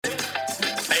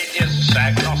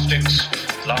agnostics,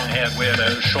 long-haired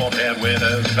weirdos, short-haired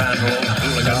weirdos, vandals,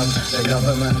 hooligans. The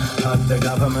government, hug the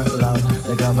government, love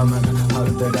the government, hug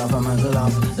the government,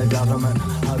 love the government,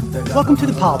 hug the government. Welcome to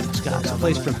The Politics Guys, a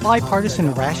place for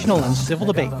bipartisan, rational, and civil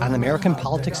debate on American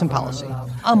politics and policy.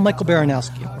 I'm Michael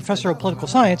Baranowski, a professor of political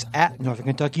science at Northern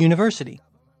Kentucky University.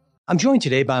 I'm joined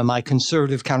today by my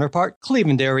conservative counterpart,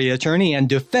 Cleveland area attorney and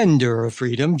defender of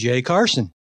freedom, Jay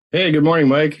Carson. Hey, good morning,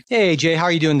 Mike. Hey, Jay, how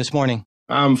are you doing this morning?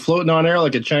 I'm floating on air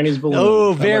like a Chinese balloon.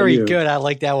 Oh, very good. I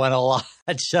like that one a lot.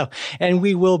 So, and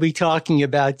we will be talking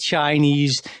about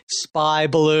Chinese spy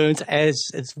balloons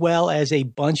as well as a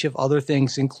bunch of other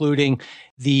things, including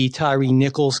the Tyre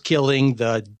Nichols killing,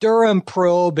 the Durham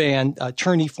probe, and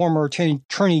former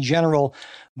Attorney General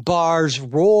Barr's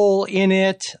role in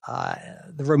it,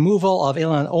 the removal of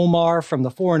Ilhan Omar from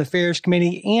the Foreign Affairs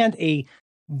Committee, and a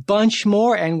bunch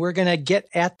more. And we're going to get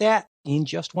at that in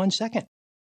just 1 second.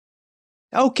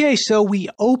 Okay, so we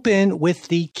open with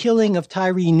the killing of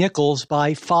Tyre Nichols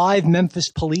by 5 Memphis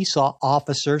police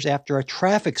officers after a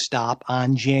traffic stop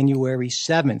on January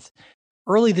 7th.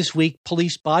 Early this week,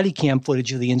 police body cam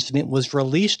footage of the incident was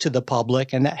released to the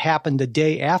public, and that happened the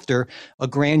day after a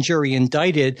grand jury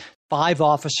indicted 5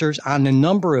 officers on a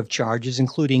number of charges,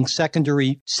 including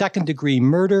second-degree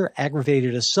murder,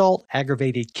 aggravated assault,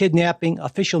 aggravated kidnapping,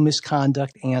 official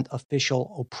misconduct, and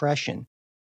official oppression.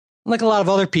 Like a lot of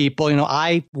other people,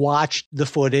 I watched the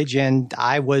footage and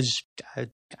I was, I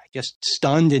guess,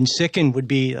 stunned and sickened would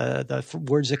be the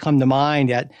words that come to mind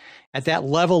at that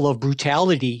level of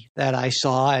brutality that I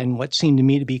saw and what seemed to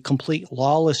me to be complete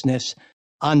lawlessness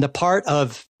on the part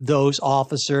of those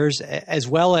officers, as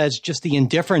well as just the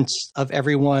indifference of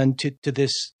everyone to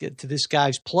this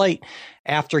guy's plight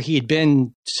after he had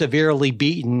been severely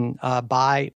beaten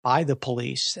by the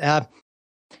police.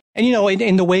 And,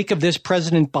 in the wake of this,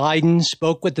 President Biden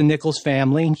spoke with the Nichols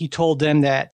family, and he told them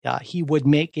that he would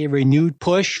make a renewed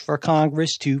push for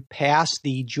Congress to pass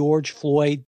the George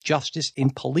Floyd Justice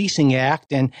in Policing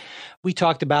Act. And we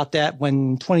talked about that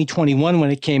when 2021, when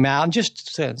it came out. And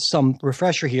just some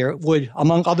refresher here, it would,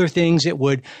 among other things, it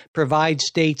would provide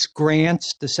states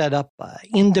grants to set up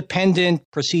independent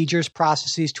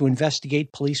processes to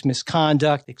investigate police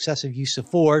misconduct, excessive use of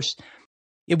force.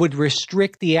 It would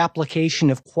restrict the application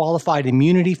of qualified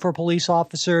immunity for police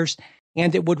officers,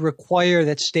 and it would require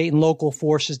that state and local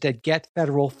forces that get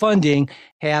federal funding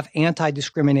have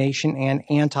anti-discrimination and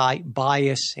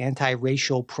anti-bias,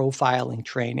 anti-racial profiling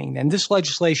training. And this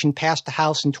legislation passed the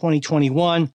House in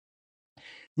 2021,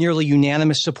 nearly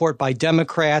unanimous support by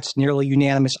Democrats, nearly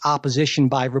unanimous opposition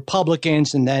by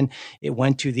Republicans, and then it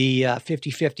went to the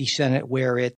 50-50 Senate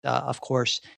where it, of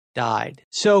course, died.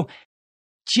 So,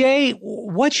 Jay,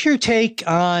 what's your take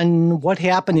on what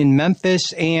happened in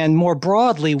Memphis and more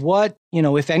broadly, what,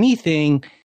 if anything,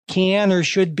 can or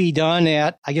should be done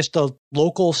at, I guess, the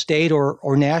local, state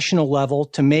or national level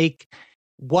to make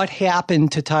what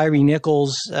happened to Tyre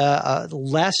Nichols far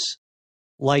less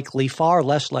likely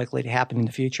to happen in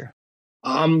the future?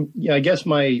 I guess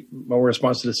my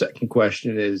response to the second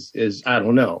question is I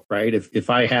don't know, right? If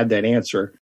I had that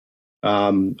answer,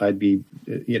 I'd be,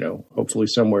 hopefully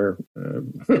somewhere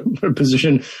in a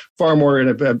position, far more in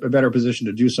a better position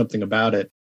to do something about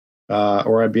it,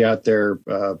 or I'd be out there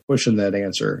pushing that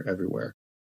answer everywhere.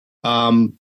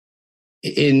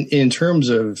 In terms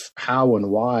of how and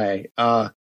why,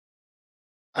 I'm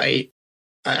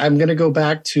going to go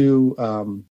back to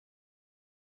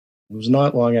it was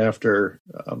not long after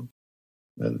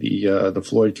the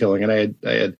Floyd killing, and I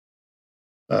had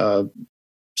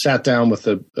sat down with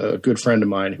a good friend of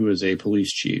mine who is a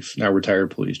police chief, now retired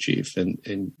police chief,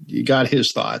 and you got his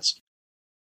thoughts.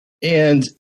 And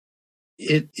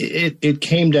it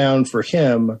came down for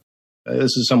him.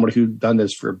 This is somebody who'd done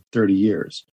this for 30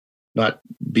 years, not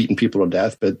beaten people to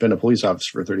death, but been a police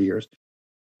officer for 30 years.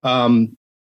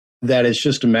 That it's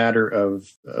just a matter of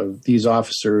these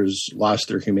officers lost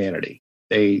their humanity.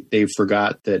 They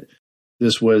forgot that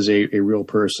this was a real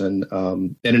person.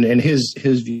 And in his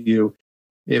view,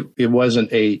 it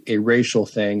wasn't a racial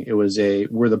thing. It was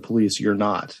we're the police, you're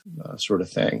not sort of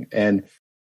thing. And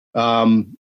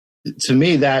to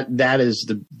me, that is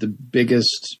the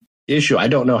biggest issue. I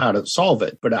don't know how to solve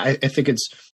it, but I think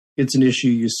it's an issue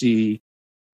you see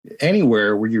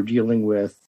anywhere where you're dealing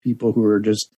with people who are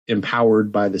just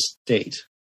empowered by the state.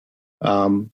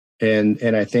 And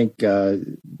I think,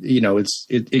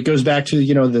 it goes back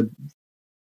to,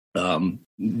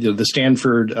 the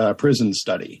Stanford prison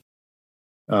study.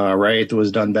 Right, that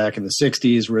was done back in the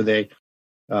 60s, where they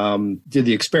did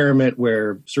the experiment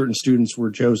where certain students were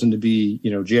chosen to be,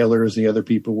 jailers, and the other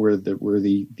people were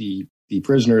the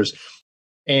prisoners,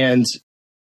 and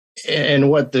and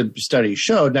what the study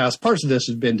showed. Now, parts of this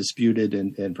have been disputed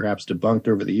and perhaps debunked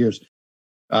over the years.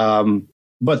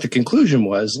 But the conclusion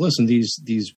was, listen,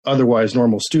 these otherwise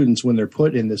normal students, when they're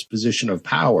put in this position of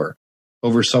power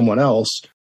over someone else,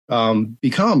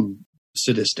 become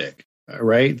sadistic,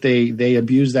 right? They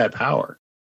abuse that power.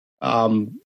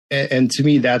 And to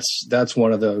me, that's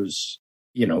one of those,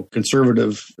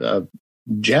 conservative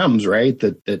gems, right?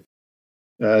 That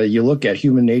you look at.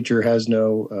 Human nature has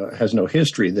no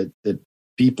history. That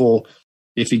people,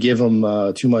 if you give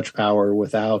them too much power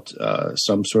without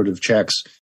some sort of checks,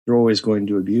 they're always going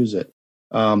to abuse it.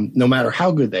 No matter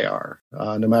how good they are,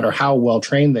 no matter how well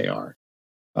trained they are,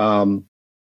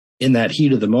 in that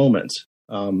heat of the moment,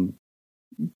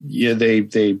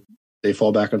 they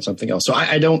fall back on something else. So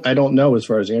I don't know as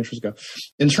far as answers go.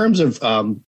 In terms of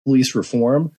police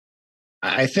reform,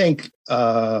 I think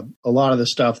a lot of the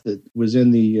stuff that was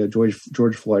in the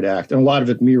George Floyd Act, and a lot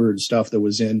of it mirrored stuff that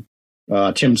was in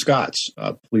Tim Scott's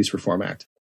Police Reform Act,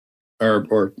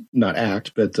 or not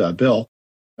act, but bill.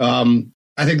 I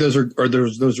think those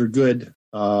are good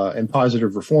and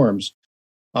positive reforms.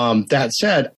 That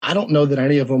said, I don't know that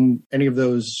any of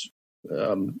those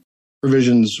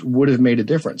provisions would have made a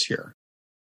difference here.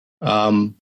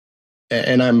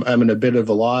 And I'm in a bit of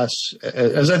a loss,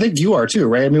 as I think you are too,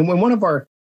 right? I mean, when one of our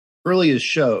earliest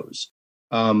shows,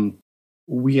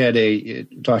 we had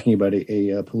talking about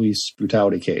a police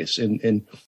brutality case, and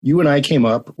you and I came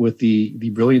up with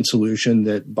the brilliant solution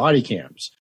that body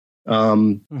cams.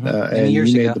 And you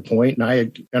made the point,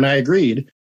 and I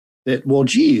agreed that, well,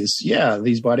 geez, yeah,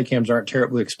 these body cams aren't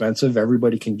terribly expensive.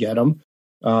 Everybody can get them.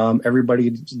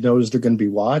 Everybody knows they're going to be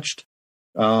watched.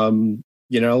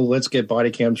 Let's get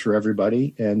body cams for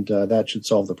everybody, and that should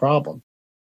solve the problem.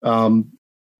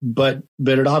 But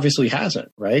it obviously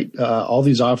hasn't, right? All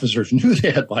these officers knew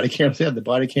they had body cams. They had the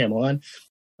body cam on.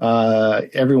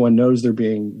 Everyone knows they're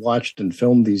being watched and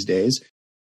filmed these days.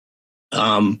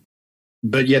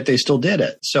 But yet they still did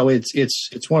it. So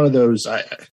it's one of those. I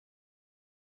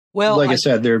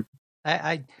said,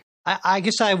 I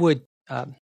guess I would.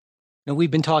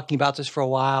 We've been talking about this for a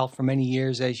while, for many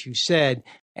years, as you said.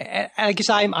 And I guess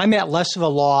I'm at less of a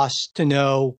loss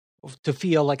to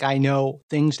feel like I know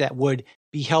things that would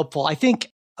be helpful. I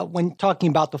think when talking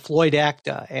about the Floyd Act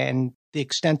and the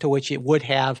extent to which it would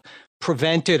have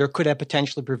prevented or could have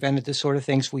potentially prevented the sort of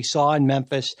things we saw in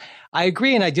Memphis, I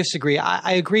agree and I disagree.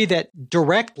 I agree that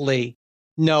directly,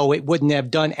 no, it wouldn't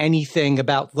have done anything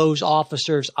about those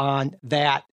officers in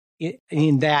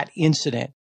that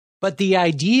incident. But the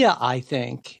idea, I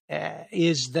think,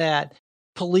 is that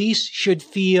police should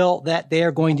feel that they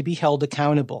are going to be held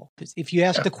accountable. Because if you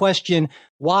ask the question,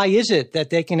 why is it that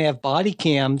they can have body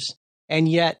cams and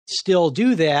yet still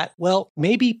do that? Well,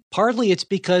 maybe partly it's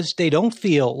because they don't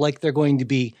feel like they're going to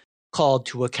be called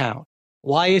to account.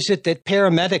 Why is it that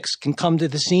paramedics can come to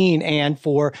the scene and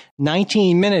for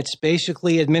 19 minutes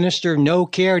basically administer no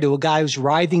care to a guy who's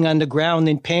writhing on the ground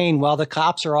in pain while the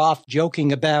cops are off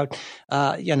joking about,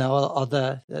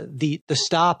 the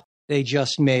stop they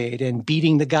just made and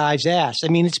beating the guy's ass? I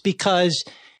mean, it's because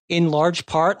in large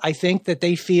part, I think that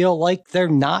they feel like they're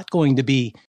not going to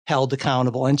be held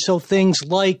accountable. And so things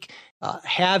like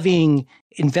having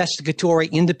investigatory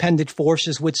independent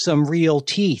forces with some real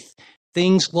teeth,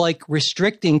 things like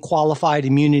restricting qualified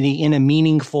immunity in a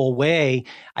meaningful way,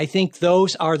 I think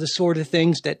those are the sort of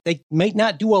things that they might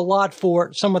not do a lot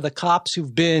for some of the cops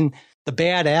who've been the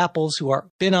bad apples who are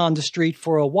been on the street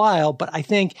for a while. But I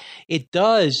think it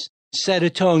does set a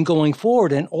tone going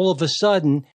forward. And all of a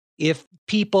sudden, if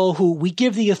people who we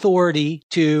give the authority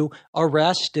to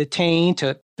arrest, detain,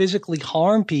 to physically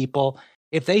harm people,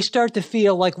 if they start to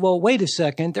feel like, well, wait a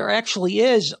second, there actually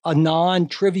is a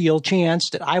non-trivial chance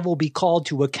that I will be called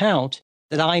to account,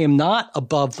 that I am not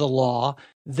above the law,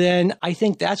 then I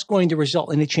think that's going to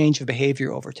result in a change of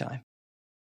behavior over time.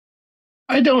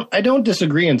 I don't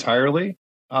disagree entirely.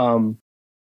 But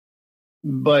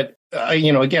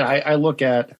again, I look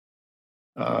at,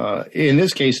 in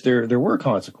this case, there were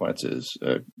consequences,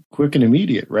 quick and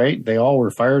immediate, right? They all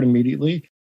were fired immediately.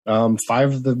 5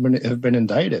 of them have been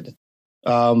indicted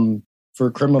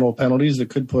for criminal penalties that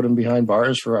could put them behind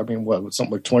bars for,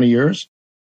 something like 20 years.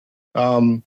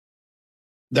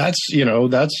 That's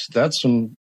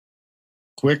some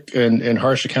quick and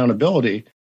harsh accountability,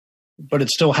 but it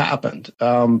still happened.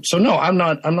 So no, I'm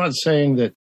not saying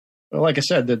that, like I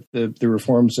said, that the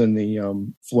reforms in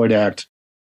the Floyd Act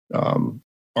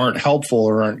aren't helpful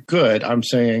or aren't good. I'm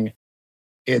saying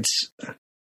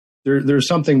there's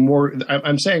something more.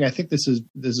 I'm saying I think this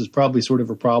is probably sort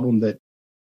of a problem that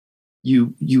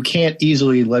you can't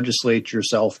easily legislate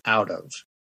yourself out of.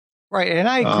 Right. And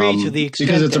I agree to the extent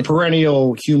because it's a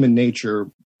perennial human nature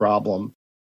problem.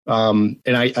 And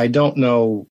I don't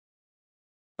know.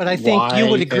 But I think you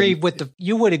would agree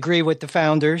with the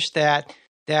founders that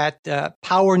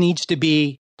power needs to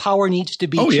be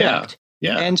checked.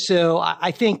 Yeah. And so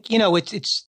I think,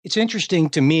 it's interesting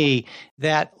to me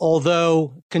that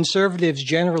although conservatives,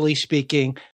 generally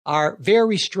speaking, are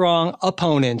very strong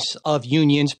opponents of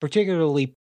unions,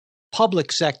 particularly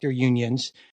public sector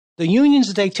unions, the unions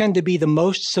that they tend to be the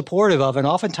most supportive of, and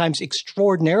oftentimes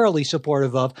extraordinarily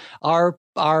supportive of, are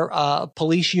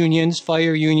police unions,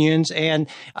 fire unions, and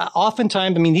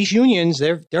oftentimes, these unions,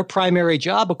 their primary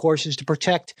job, of course, is to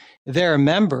protect their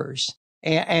members.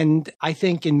 And I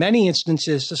think in many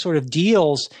instances, the sort of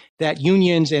deals that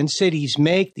unions and cities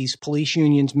make, these police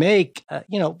unions make,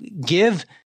 give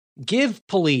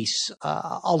police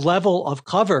a level of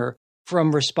cover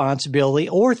from responsibility,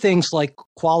 or things like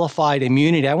qualified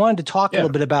immunity. I wanted to talk a little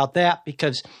bit about that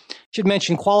because I should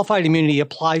mention qualified immunity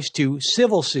applies to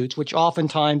civil suits, which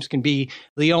oftentimes can be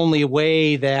the only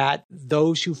way that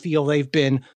those who feel they've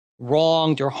been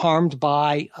wronged or harmed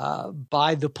by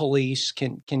the police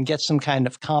can get some kind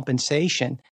of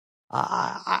compensation.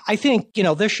 I think,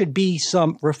 there should be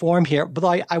some reform here,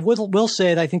 but I will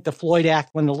say that I think the Floyd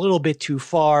Act went a little bit too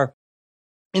far,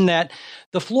 in that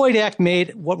the Floyd Act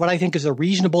made what I think is a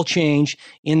reasonable change,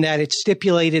 in that it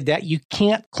stipulated that you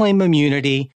can't claim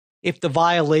immunity if the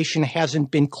violation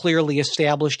hasn't been clearly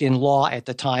established in law at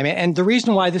the time. And the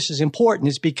reason why this is important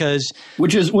is because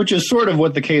which is sort of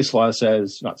what the case law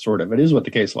says. Not sort of, it is what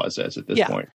the case law says at this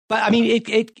point. But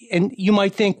and you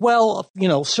might think, well,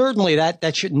 certainly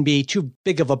that shouldn't be too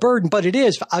big of a burden, but it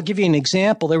is. I'll give you an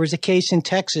example. There was a case in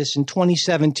Texas in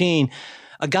 2017.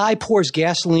 A guy pours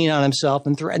gasoline on himself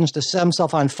and threatens to set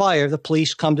himself on fire. The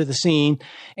police come to the scene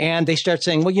and they start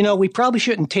saying, well, we probably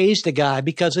shouldn't tase the guy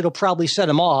because it'll probably set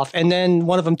him off. And then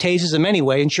one of them tases him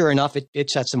anyway. And sure enough,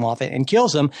 it sets him off and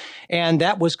kills him. And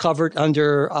that was covered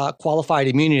under qualified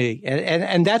immunity.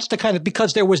 And that's the kind of,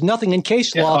 because there was nothing in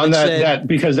case law on that said,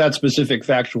 because that specific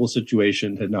factual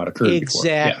situation had not occurred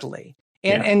exactly.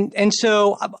 before. And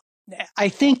so I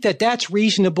think that's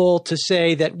reasonable to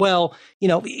say that, well,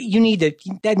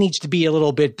 that needs to be a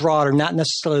little bit broader, not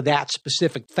necessarily that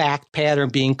specific fact pattern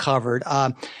being covered.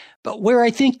 But where I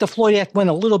think the Floyd Act went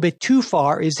a little bit too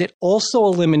far is it also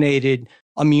eliminated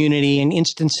immunity in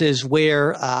instances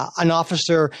where an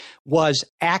officer was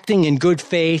acting in good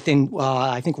faith and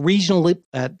I think reasonably,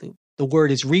 the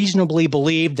word is reasonably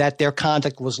believed that their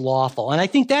conduct was lawful. And I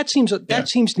think that seems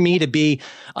to me to be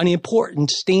an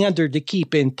important standard to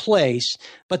keep in place.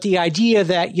 But the idea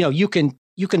that, you can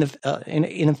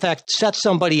in effect set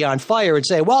somebody on fire and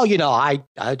say, well,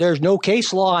 there's no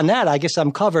case law on that, I guess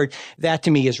I'm covered. That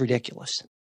to me is ridiculous.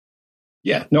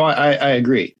 Yeah, no, I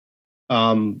agree.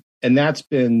 And that's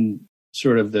been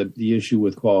sort of the issue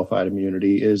with qualified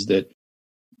immunity, is that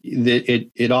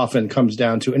it often comes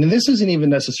down to, and this isn't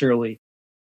even necessarily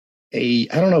I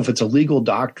don't know if it's a legal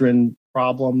doctrine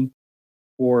problem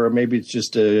or maybe it's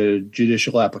just a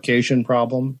judicial application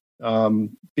problem.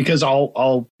 Because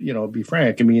I'll be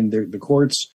frank. The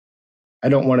courts, I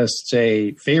don't want to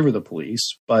say favor the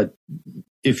police, but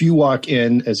if you walk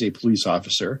in as a police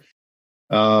officer,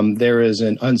 there is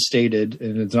an unstated,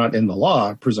 and it's not in the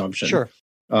law, presumption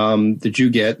that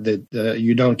you get that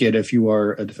you don't get if you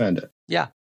are a defendant. Yeah.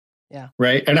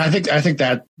 Right. And I think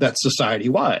that's society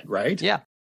wide. Right. Yeah.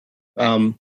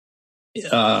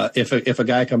 If a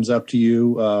guy comes up to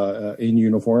you in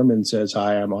uniform and says,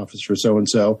 "Hi, I'm Officer so and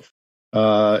so.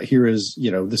 Here is,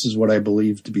 this is what I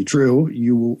believe to be true."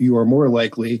 You are more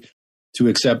likely to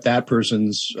accept that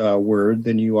person's word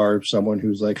than you are someone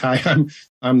who's like, "Hi,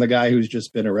 I'm the guy who's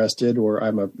just been arrested," or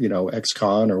 "I'm a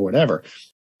ex-con," or whatever.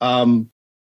 And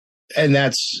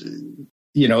that's.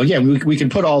 Again, we can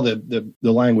put all the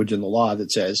language in the law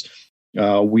that says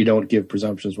we don't give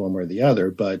presumptions one way or the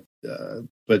other, but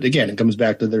again, it comes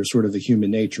back to there's sort of a human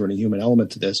nature and a human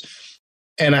element to this,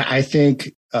 and I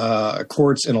think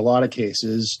courts in a lot of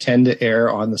cases tend to err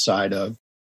on the side of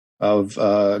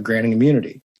granting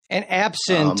immunity. And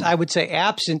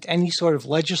absent any sort of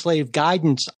legislative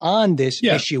guidance on this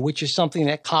issue, which is something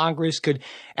that Congress could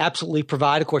absolutely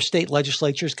provide. Of course, state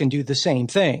legislatures can do the same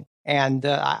thing. And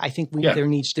I think there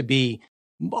needs to be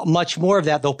much more of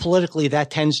that, though politically that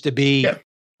tends to be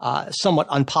somewhat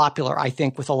unpopular, I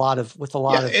think, with a lot of. And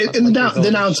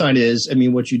the downside is,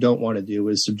 what you don't want to do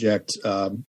is subject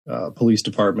police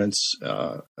departments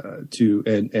to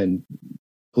and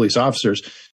police officers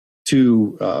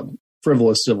to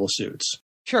frivolous civil suits.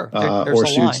 Sure, or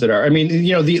suits that are.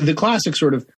 The classic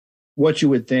sort of what you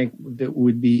would think that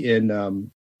would be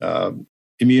in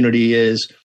immunity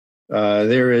is.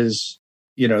 There is,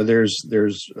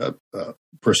 there's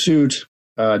pursuit,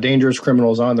 dangerous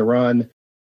criminals on the run.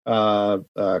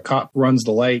 Cop runs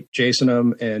the light, chasing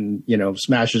them, and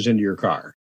smashes into your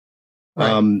car.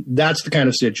 Right. That's the kind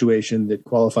of situation that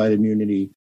qualified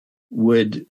immunity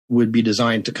would be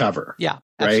designed to cover. Yeah,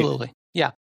 right? absolutely.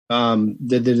 Yeah.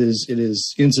 That it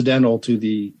is incidental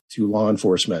to law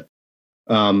enforcement.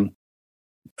 So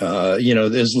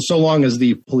long as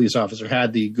the police officer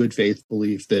had the good faith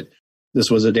belief that this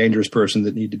was a dangerous person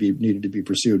that needed to be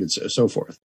pursued and so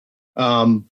forth.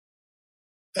 But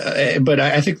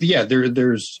I think,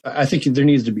 I think there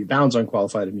needs to be bounds on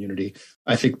qualified immunity.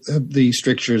 I think the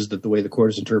strictures that the way the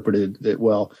court has interpreted that,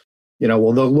 look,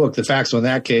 the facts on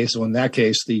that case. So in that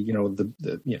case, the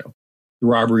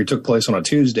robbery took place on a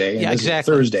Tuesday and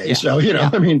exactly. Thursday. Yeah. So,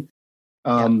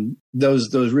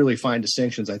 those really fine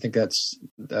distinctions, I think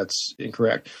that's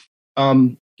incorrect.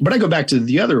 But I go back to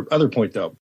the other point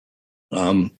though.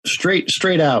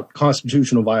 Straight out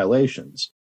constitutional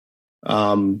violations.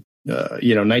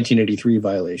 1983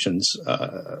 violations,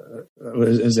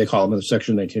 as they call them in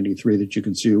Section 1983, that you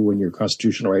can sue when your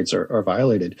constitutional rights are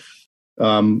violated,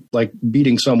 like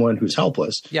beating someone who's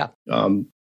helpless. Yeah,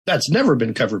 that's never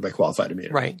been covered by qualified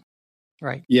immunity.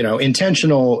 Right.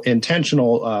 Intentional,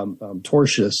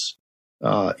 tortious,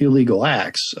 illegal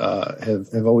acts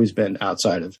have always been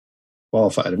outside of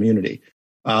qualified immunity.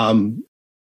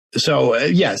 So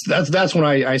yes, that's when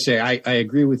I say I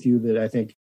agree with you that I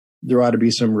think there ought to be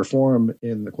some reform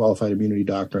in the qualified immunity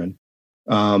doctrine,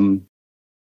 but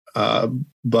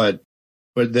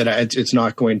that it's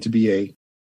not going to be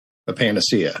a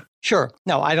panacea. Sure.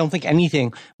 No, I don't think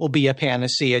anything will be a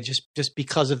panacea just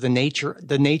because of the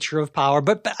nature of power.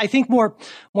 But I think more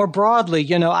broadly,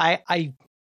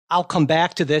 I'll come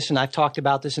back to this, and I've talked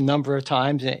about this a number of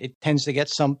times. And it tends to get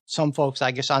some folks,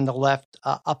 I guess, on the left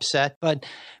upset. But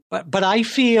I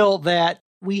feel that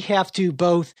we have to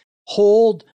both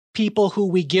hold people who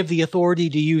we give the authority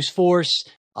to use force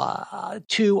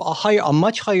to a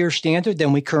much higher standard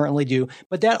than we currently do.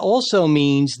 But that also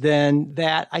means then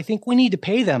that I think we need to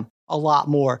pay them a lot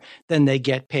more than they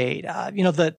get paid.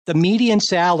 The median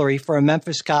salary for a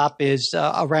Memphis cop is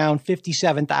around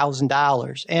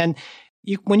 $57,000. And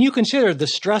when you consider the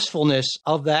stressfulness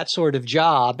of that sort of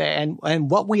job and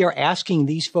what we are asking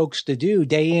these folks to do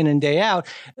day in and day out,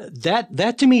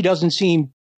 that to me doesn't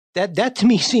seem that to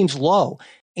me seems low.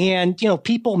 And,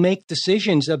 people make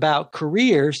decisions about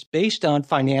careers based on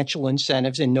financial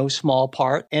incentives in no small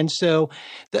part. And so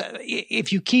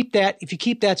if you keep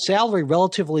that salary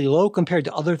relatively low compared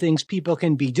to other things people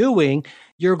can be doing,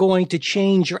 you're going to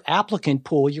change your applicant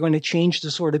pool. You're going to change the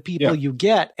sort of people you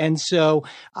get. And so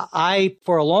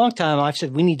for a long time, I've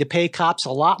said we need to pay cops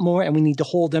a lot more and we need to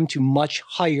hold them to much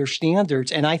higher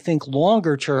standards. And I think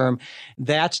longer term,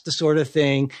 that's the sort of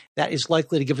thing that is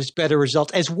likely to give us better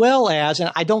results, as well as,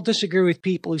 and I don't disagree with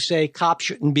people who say cops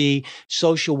shouldn't be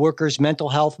social workers, mental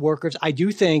health workers. I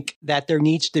do think that there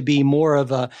needs to be more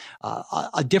of a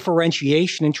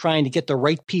differentiation in trying to get the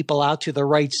right people out to the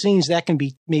right scenes. That can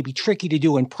be maybe tricky to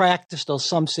do in practice, though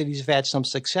some cities have had some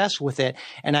success with it.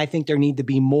 And I think there need to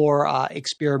be more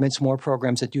experiments, more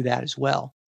programs that do that as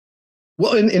well.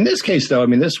 Well, in this case, though, I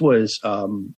mean, this was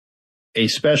a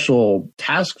special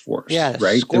task force,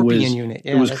 right? Scorpion unit.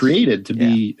 Yeah, it was created to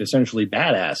be essentially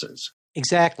badasses.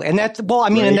 Exactly. And that's, well, I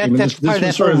mean, right? That's part of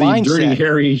that sort of mindset. Dirty,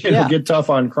 hairy, get tough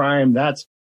on crime. That's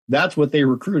what they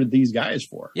recruited these guys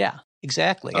for. Yeah.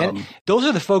 Exactly. And those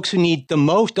are the folks who need the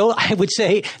most. I would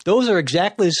say those are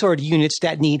exactly the sort of units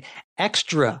that need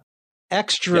extra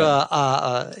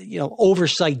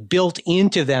oversight built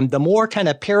into them. The more kind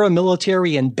of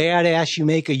paramilitary and badass you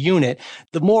make a unit,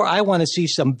 the more I want to see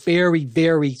some very,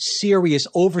 very serious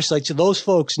oversight. So those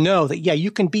folks know that, you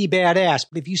can be badass,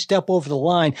 but if you step over the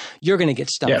line, you're going to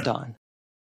get stumped on.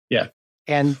 Yeah.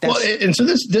 And so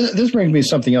this brings me to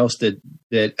something else that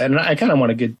and I kind of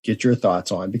want to get your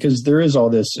thoughts on, because there is all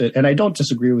this, and I don't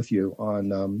disagree with you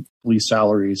on police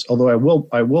salaries, although I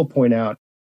will point out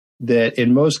that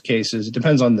in most cases it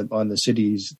depends on the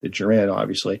cities that you're in,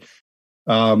 obviously,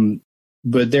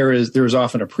 but there's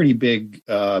often a pretty big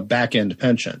back end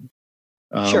pension.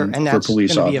 Sure, and that's for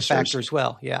police going to be officers. A factor as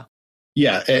well. Yeah,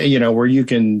 where you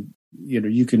can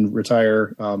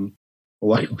retire.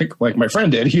 Like my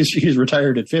friend did, he's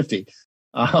retired at 50.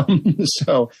 And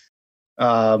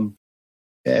I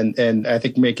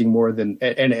think making more than,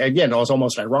 and again, it was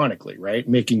almost ironically, right?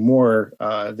 Making more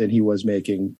than he was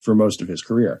making for most of his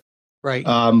career. Right.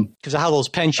 Because of how those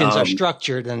pensions are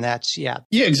structured, and that's, Yeah,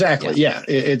 exactly. Yeah.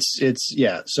 It's.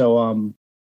 So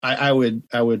I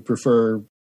would prefer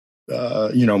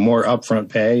more upfront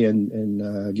pay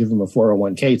and give them a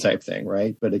 401k type thing,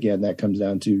 right? But again, that comes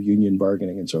down to union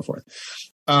bargaining and so forth.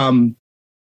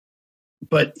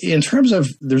 But in terms of,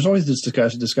 there's always this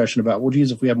discussion about, well,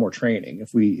 geez, if we have more training, if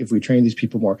we train these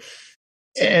people more,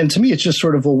 and to me, it's just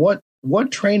sort of, well,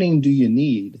 what training do you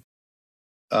need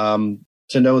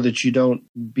to know that you don't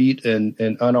beat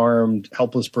an unarmed,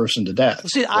 helpless person to death?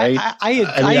 See, right? I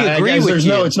agree with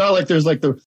you. It's not like there's like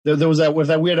there was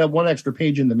that we had one extra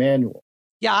page in the manual.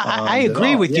 Yeah, I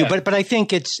agree with you, but I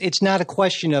think it's not a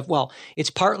question of, well,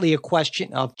 it's partly a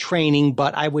question of training,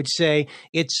 but I would say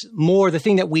it's more, the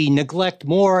thing that we neglect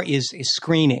more is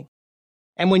screening.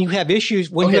 And when you have issues,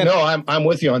 I'm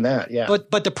with you on that. Yeah.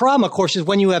 But the problem, of course, is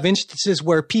when you have instances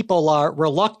where people are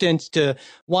reluctant to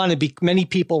want to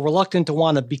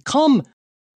become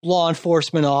law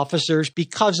enforcement officers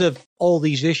because of all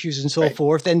these issues and so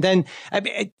forth. And then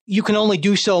you can only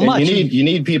do so much. You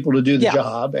need people to do the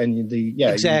job, and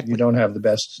exactly. You don't have the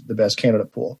best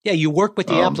candidate pool. Yeah, you work with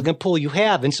the applicant pool you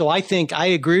have. And so I think I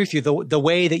agree with you. The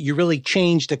way that you really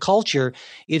change the culture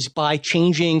is by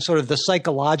changing sort of the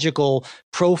psychological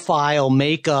profile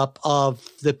makeup of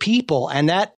the people. And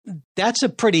that's a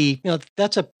pretty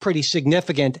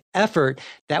significant effort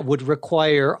that would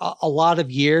require a lot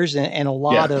of years and a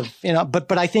lot of,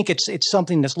 but I think it's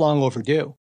something that's long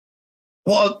overdue.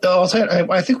 Well, I'll say,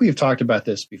 I think we've talked about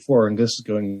this before, and this is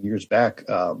going years back,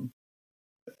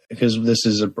 because this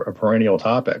is a perennial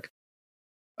topic.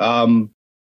 I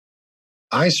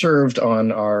served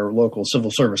on our local civil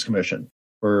service commission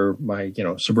for my,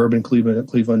 suburban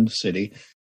Cleveland city.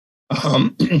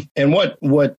 And what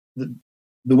the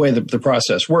way the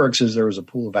process works is there was a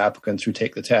pool of applicants who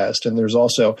take the test, and there's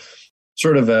also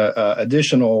sort of a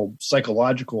additional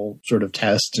psychological sort of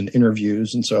tests and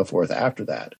interviews and so forth after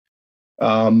that.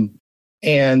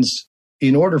 And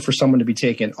in order for someone to be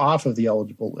taken off of the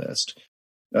eligible list,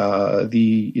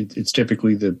 it's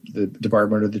typically the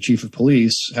department or the chief of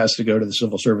police has to go to the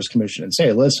Civil Service Commission and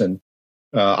say, listen,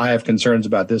 I have concerns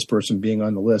about this person being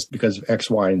on the list because of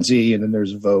X, Y, and Z. And then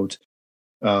there's a vote,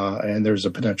 and there's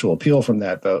a potential appeal from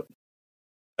that vote.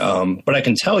 But I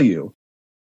can tell you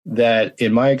that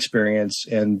in my experience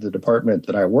and the department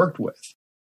that I worked with,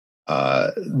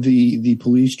 the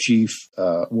police chief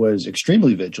was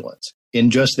extremely vigilant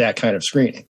in just that kind of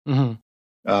screening, and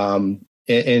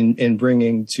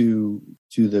bringing to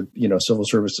the Civil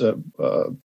Service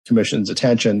Commission's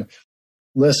attention.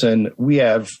 Listen, we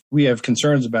have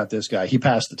concerns about this guy. He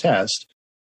passed the test,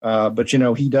 but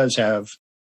he does have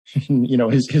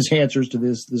his answers to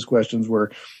these questions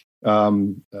were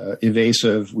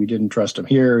evasive. We didn't trust him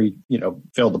here. He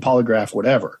failed the polygraph,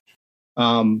 whatever.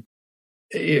 So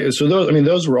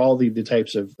those were all the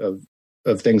types of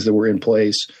things that were in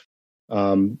place.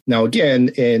 Now,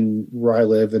 again, where I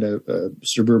live in a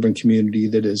suburban community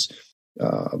that is,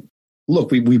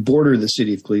 we border the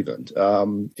city of Cleveland,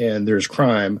 and there's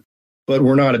crime, but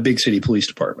we're not a big city police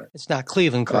department. It's not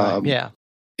Cleveland crime. Yeah,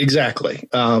 exactly.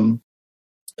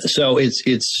 So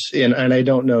it's and I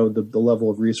don't know the level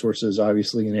of resources,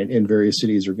 obviously, in various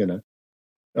cities are going to.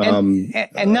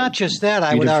 And not just that,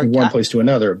 I would argue from one place to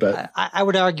another, but I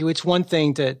would argue it's one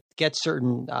thing to get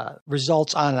certain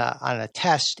results on a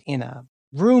test in a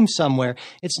room somewhere.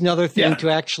 It's another thing to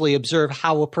actually observe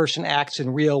how a person acts in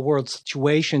real world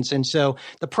situations. And so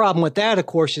the problem with that, of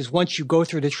course, is once you go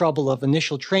through the trouble of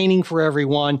initial training for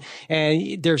everyone,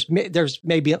 and there's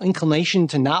maybe an inclination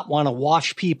to not want to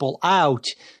wash people out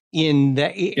in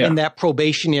that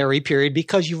probationary period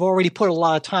because you've already put a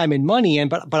lot of time and money in.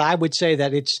 But I would say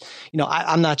that it's,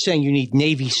 I'm not saying you need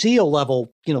Navy SEAL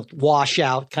level,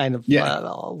 washout kind of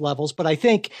levels, but I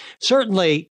think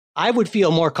certainly I would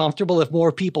feel more comfortable if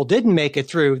more people didn't make it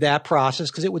through that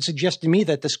process, because it would suggest to me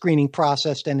that the screening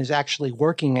process then is actually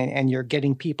working and you're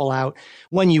getting people out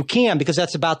when you can, because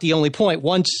that's about the only point.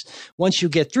 Once you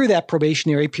get through that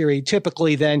probationary period,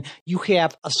 typically then you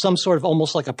have some sort of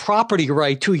almost like a property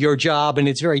right to your job, and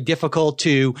it's very difficult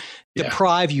to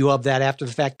deprive you of that after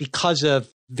the fact because of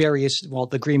various the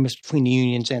agreements between the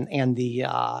unions and the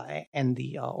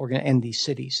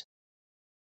cities.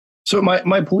 So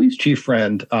my police chief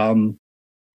friend, and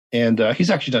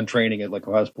he's actually done training at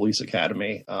Ohio's Police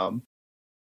Academy,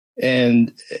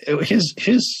 and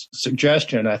his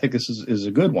suggestion, I think this is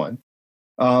a good one,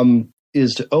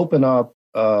 is to open up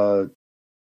the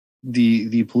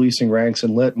policing ranks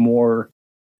and let more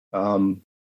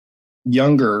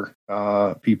younger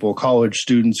people, college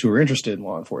students who are interested in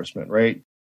law enforcement, right?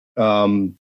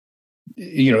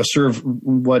 Serve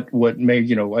what may,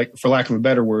 like, for lack of a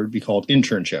better word, be called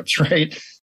internships, right?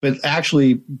 But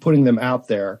actually putting them out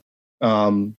there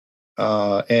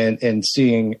and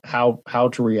seeing how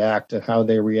to react and how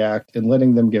they react, and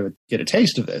letting them get a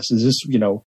taste of this. Is this,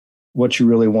 what you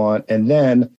really want? And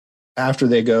then after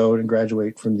they go and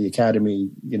graduate from the academy,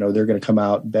 they're going to come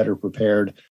out better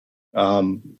prepared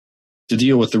to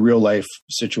deal with the real life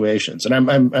situations. And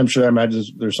I'm sure, I imagine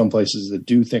there's some places that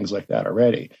do things like that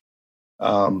already.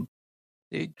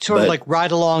 Sort of like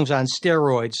ride-alongs on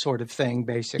steroids, sort of thing,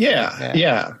 basically.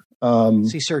 Yeah.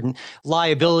 See certain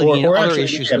liability and other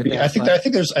issues with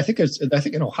that. I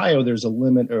think in Ohio there's a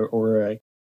limit or a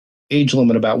age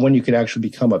limit about when you could actually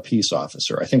become a peace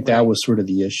officer. I think that was sort of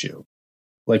the issue.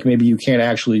 Like maybe you can't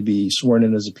actually be sworn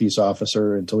in as a peace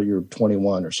officer until you're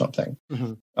 21 or something.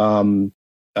 Mm-hmm.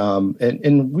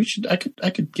 And I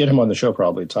could get him on the show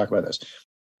probably to talk about this.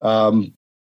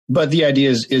 But the idea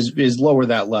is lower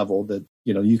that level, that,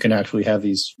 you can actually have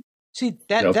these. See,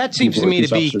 that seems to me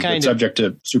to be kind of subject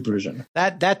to supervision.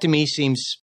 That to me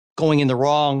seems going in the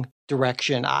wrong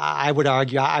direction. I would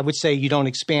argue, I would say you don't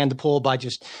expand the pool by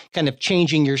just kind of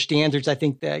changing your standards. I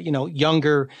think that,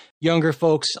 younger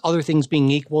folks, other things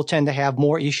being equal, tend to have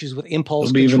more issues with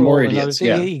impulse control. Even more and idiots,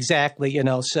 Exactly.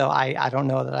 So I don't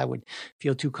know that I would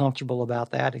feel too comfortable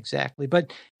about that exactly.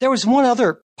 But there was one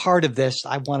other part of this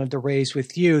I wanted to raise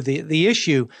with you, the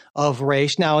issue of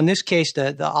race. Now, in this case,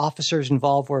 the officers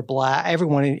involved were black.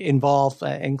 Everyone involved,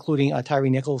 including Tyre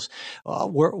Nichols,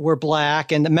 were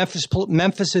black. And the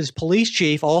Memphis's police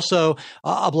chief, also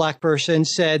a black person,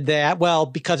 said that, well,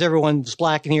 because everyone's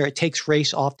black in here, it takes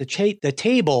race off the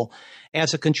table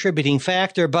as a contributing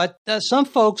factor. But some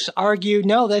folks argue,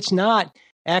 no, that's not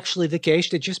actually the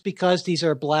case, that just because these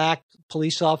are black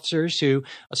police officers who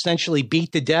essentially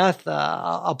beat to death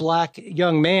a black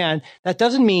young man, that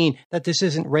doesn't mean that this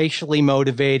isn't racially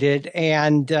motivated.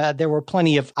 And there were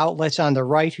plenty of outlets on the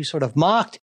right who sort of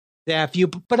mocked that view.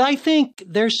 But I think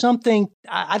there's something,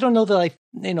 I don't know that I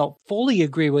fully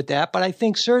agree with that, but I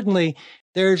think certainly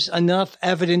there's enough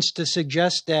evidence to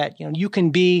suggest that you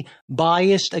can be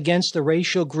biased against the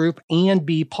racial group and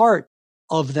be part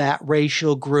of that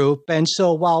racial group. And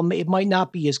so while it might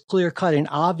not be as clear-cut and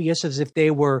obvious as if they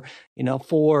were,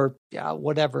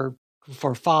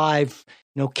 for five,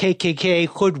 KKK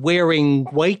hood-wearing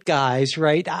white guys,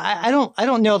 right? I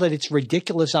don't know that it's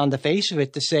ridiculous on the face of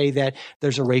it to say that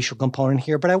there's a racial component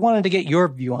here, but I wanted to get your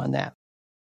view on that.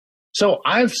 So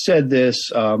I've said this.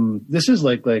 This is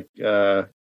like Politics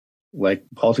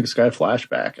Guy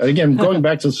flashback. Again, going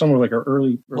back to somewhere like our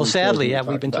early well, sadly,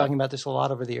 we've been talking about this a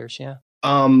lot over the years. Yeah.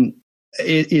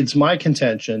 It's my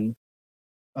contention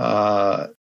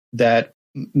that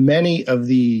many of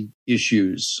the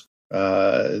issues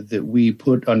that we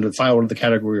put file under the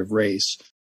category of race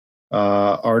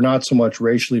are not so much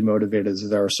racially motivated as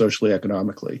they are socially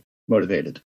economically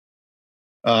motivated.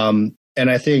 And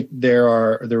I think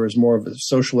there is more of a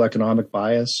social economic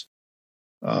bias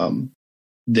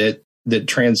that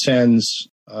transcends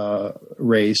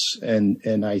race,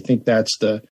 and I think that's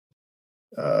the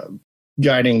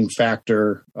guiding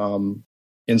factor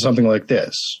in something like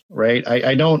this, right?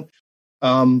 I don't,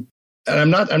 and I'm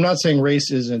not saying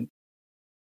race isn't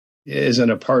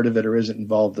a part of it or isn't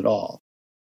involved at all.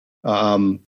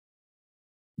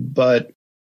 But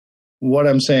what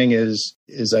I'm saying is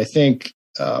I think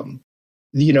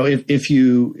if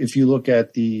you look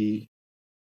at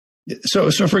so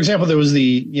for example, there was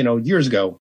years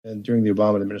ago and during the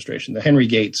Obama administration, the Henry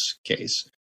Gates case.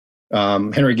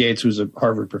 Henry Gates was a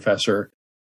Harvard professor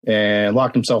and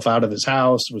locked himself out of his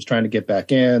house, was trying to get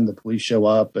back in. The police show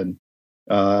up and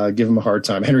give him a hard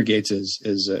time. Henry Gates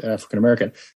is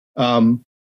African-American. And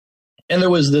there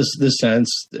was this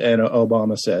sense, and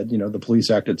Obama said, the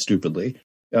police acted stupidly.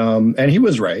 And he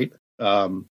was right. But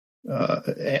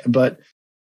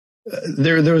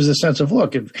there was a sense of,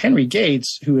 look, if Henry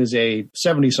Gates, who is a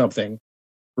 70-something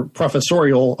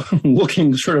professorial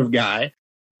looking sort of guy,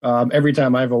 every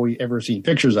time I've ever seen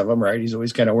pictures of him, right, he's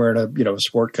always kind of wearing a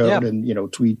sport coat and,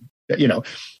 tweed, he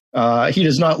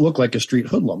does not look like a street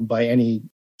hoodlum by any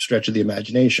stretch of the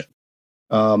imagination.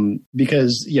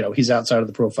 Because, he's outside of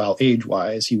the profile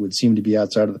age-wise. He would seem to be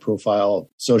outside of the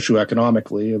profile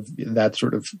socioeconomically of that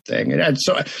sort of thing. And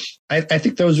so I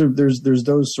think there's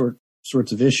those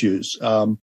sorts of issues.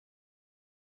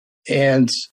 And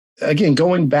again,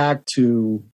 going back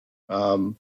to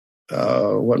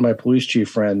what my police chief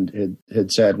friend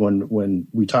had said when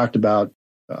we talked about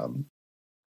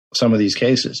some of these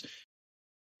cases,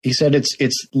 he said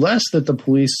it's less that the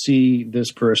police see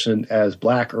this person as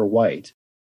black or white,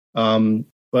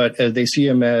 but they see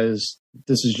him as,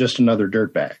 this is just another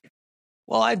dirtbag.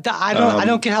 Well, I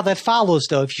don't get how that follows,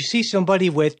 though. If you see somebody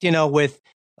with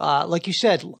like you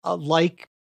said, like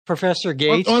Professor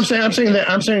Gates. I'm saying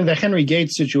the Henry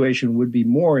Gates situation would be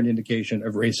more an indication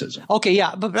of racism. Okay,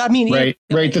 yeah, but I mean, right.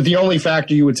 That the only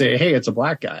factor you would say, hey, it's a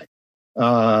black guy.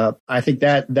 I think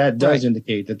that does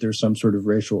indicate that there's some sort of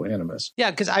racial animus. Yeah,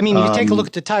 because I mean, you take a look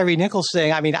at the Tyre Nichols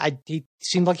thing. I mean, he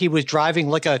seemed like he was driving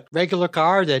like a regular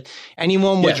car that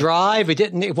anyone would drive.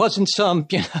 It wasn't some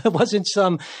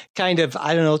kind of,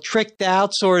 I don't know, tricked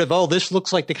out sort of, oh, this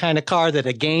looks like the kind of car that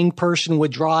a gang person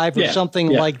would drive or something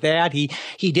like that.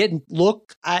 He didn't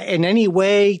look in any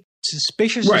way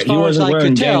suspicious as far as I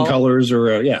could tell. Colors or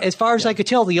as far as I could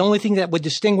tell, the only thing that would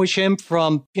distinguish him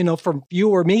from you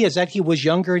or me is that he was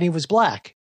younger and he was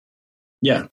black.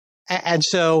 Yeah. And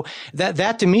so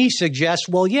that to me suggests,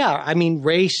 well, yeah, I mean,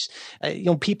 race,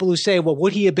 people who say, well,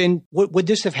 would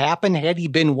this have happened had he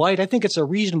been white? I think it's a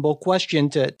reasonable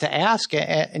question to ask.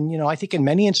 And I think in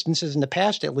many instances in the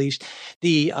past, at least,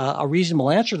 a reasonable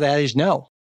answer to that is no,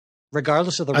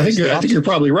 regardless of the race. I think you're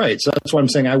probably right. So that's why I'm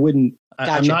saying I wouldn't.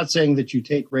 Gotcha. I'm not saying that you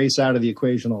take race out of the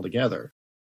equation altogether.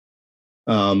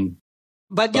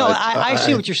 But I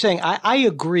see what you're saying. I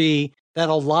agree that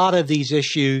a lot of these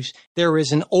issues, there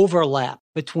is an overlap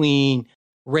between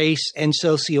race and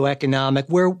socioeconomic.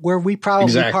 Where we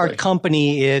probably part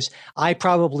company is I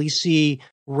probably see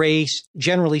race,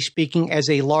 generally speaking, as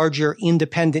a larger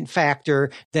independent factor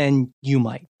than you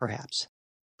might, perhaps.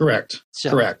 Correct.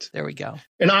 Correct. There we go.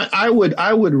 And I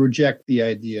would reject the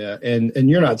idea, and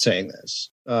you're not saying this,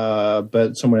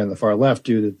 but someone on the far left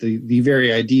do, that the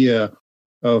very idea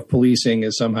of policing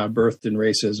is somehow birthed in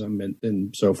racism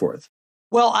and so forth.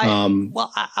 Well,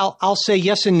 I'll say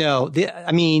yes and no.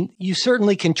 I mean, you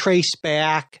certainly can trace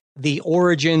back the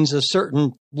origins of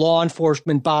certain law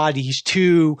enforcement bodies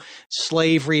to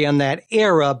slavery in that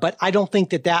era, but I don't think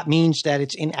that means that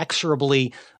it's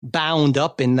inexorably bound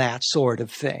up in that sort of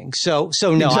thing. So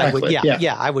no, exactly.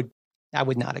 I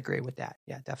would not agree with that.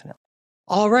 Yeah, definitely.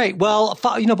 All right. Well,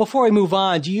 before we move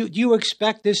on, do you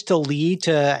expect this to lead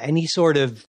to any sort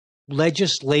of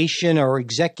legislation or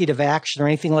executive action or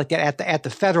anything like that at the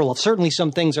federal level? Certainly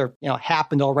some things are,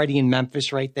 happened already in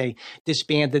Memphis, right? They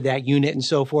disbanded that unit and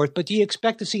so forth. But do you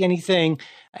expect to see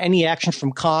any action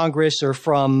from Congress or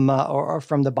from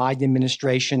the Biden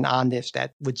administration on this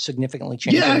that would significantly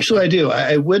change? Yeah, actually I do.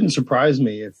 It wouldn't surprise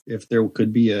me if there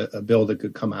could be a bill that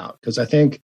could come out, because I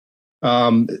think,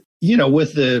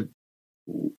 with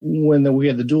we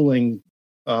had the dueling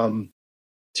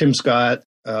Tim Scott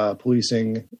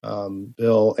policing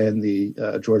bill and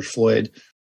the George Floyd,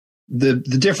 the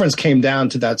difference came down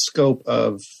to that scope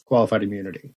of qualified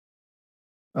immunity,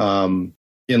 in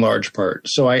large part.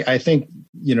 So I think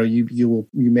you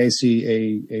may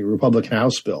see a Republican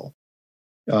House bill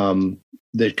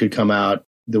that could come out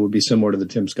that would be similar to the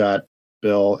Tim Scott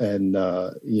bill, and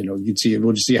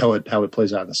we'll just see how it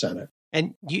plays out in the Senate.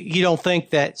 And you don't think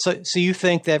that? So you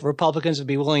think that Republicans would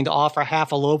be willing to offer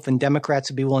half a loaf and Democrats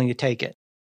would be willing to take it?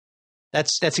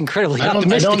 That's incredibly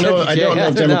optimistic. I don't know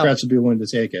if Democrats would be willing to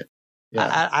take it.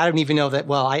 Yeah. I don't even know that.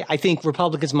 Well, I think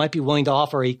Republicans might be willing to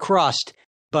offer a crust,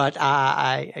 but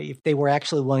if they were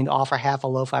actually willing to offer half a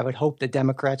loaf, I would hope the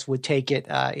Democrats would take it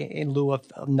in lieu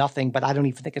of nothing. But I don't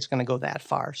even think it's going to go that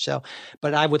far. So,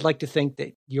 but I would like to think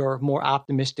that your more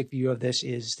optimistic view of this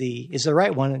is the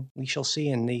right one, and we shall see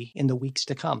in the weeks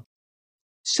to come.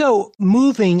 So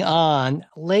moving on,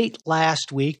 late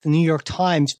last week, the New York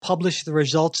Times published the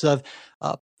results of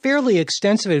a fairly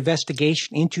extensive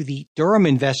investigation into the Durham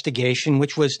investigation,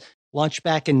 which was launched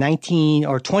back in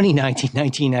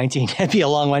 1919, that'd be a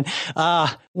long one,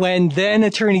 when then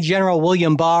Attorney General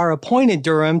William Barr appointed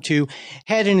Durham to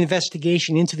head an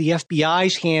investigation into the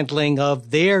FBI's handling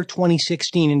of their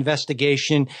 2016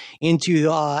 investigation into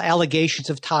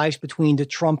allegations of ties between the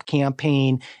Trump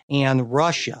campaign and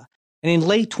Russia. And in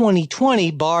late 2020,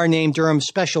 Barr named Durham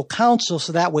special counsel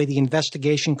so that way the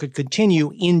investigation could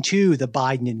continue into the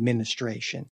Biden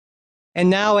administration.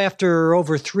 And now, after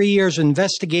over 3 years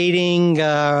investigating,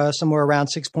 somewhere around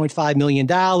 $6.5 million,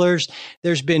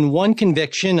 there's been one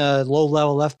conviction, a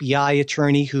low-level FBI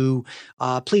attorney who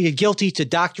pleaded guilty to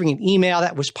doctoring an email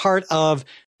that was part of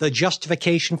the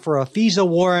justification for a FISA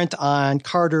warrant on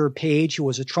Carter Page, who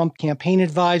was a Trump campaign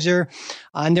advisor.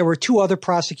 And there were two other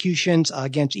prosecutions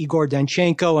against Igor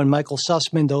Danchenko and Michael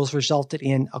Sussman. Those resulted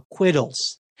in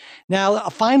acquittals. Now,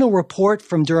 a final report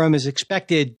from Durham is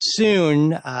expected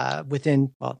soon,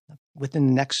 within the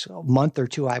next month or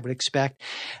two, I would expect.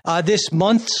 This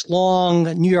months-long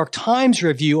New York Times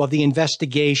review of the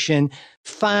investigation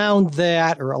found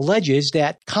that, or alleges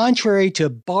that, contrary to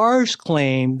Barr's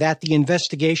claim that the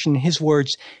investigation, in his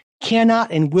words,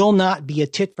 cannot and will not be a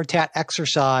tit-for-tat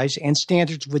exercise, and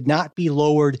standards would not be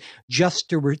lowered just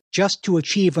to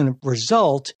achieve a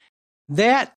result.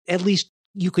 That, at least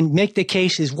you can make the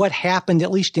case, is what happened,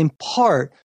 at least in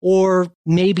part, or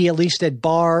maybe at least that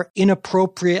Barr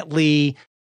inappropriately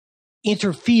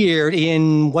interfered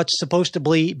in what's supposed to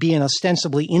be an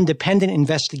ostensibly independent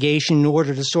investigation in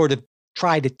order to sort of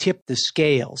try to tip the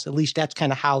scales. At least that's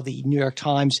kind of how the New York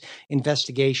Times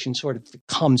investigation sort of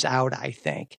comes out, I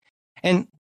think. And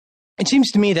it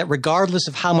seems to me that regardless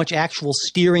of how much actual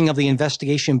steering of the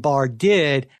investigation Barr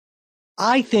did,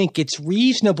 I think it's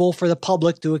reasonable for the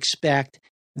public to expect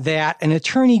that an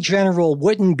attorney general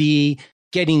wouldn't be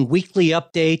getting weekly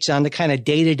updates on the kind of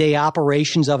day-to-day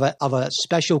operations of a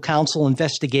special counsel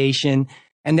investigation,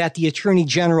 and that the attorney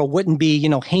general wouldn't be,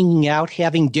 hanging out,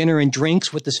 having dinner and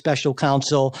drinks with the special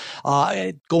counsel,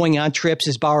 going on trips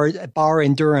as Barr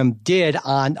and Durham did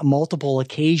on multiple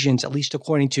occasions, at least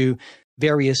according to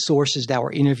various sources that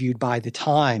were interviewed by the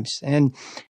Times. And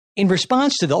in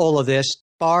response to all of this,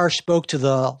 Barr spoke to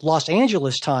the Los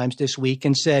Angeles Times this week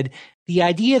and said the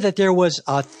idea that there was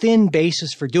a thin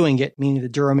basis for doing it, meaning the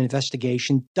Durham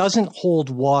investigation, doesn't hold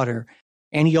water.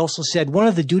 And he also said one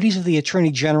of the duties of the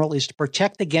attorney general is to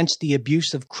protect against the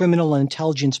abuse of criminal and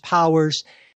intelligence powers,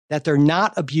 that they're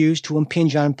not abused to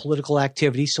impinge on political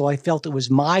activity. So I felt it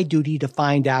was my duty to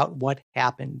find out what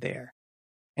happened there.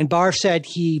 And Barr said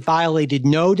he violated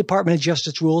no Department of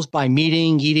Justice rules by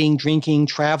meeting, eating, drinking,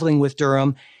 traveling with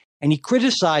Durham. And he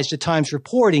criticized the Times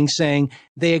reporting, saying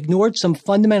they ignored some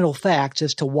fundamental facts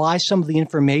as to why some of the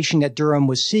information that Durham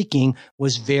was seeking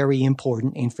was very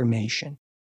important information.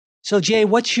 So, Jay,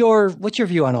 what's your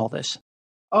view on all this?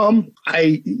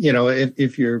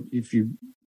 If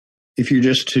you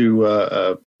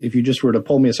just were to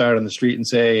pull me aside on the street and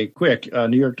say, "Quick,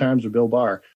 New York Times or Bill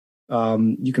Barr,"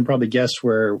 you can probably guess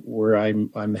where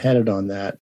I'm headed on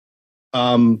that.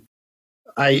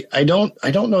 I don't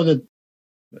know that.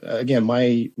 Again,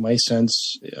 my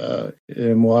sense,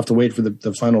 and we'll have to wait for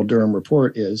the final Durham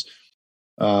report, is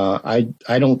I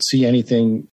don't see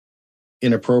anything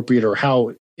inappropriate, or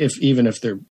how, if you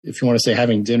want to say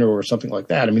having dinner or something like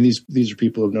that. I mean, these are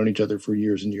people who've known each other for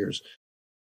years and years.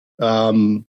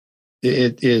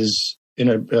 It is in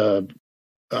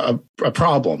a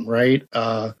problem, right?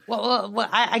 I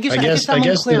guess I'm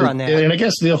unclear on that. And I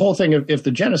guess the whole thing, if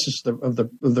the genesis of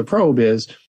the probe is,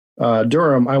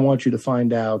 Durham, I want you to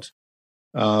find out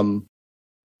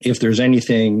if there's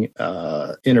anything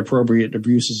inappropriate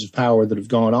abuses of power that have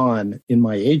gone on in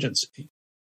my agency.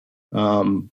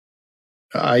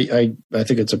 I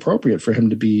think it's appropriate for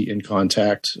him to be in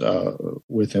contact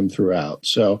with him throughout.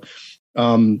 So,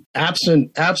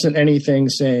 absent anything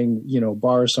saying,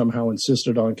 Barr somehow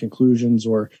insisted on conclusions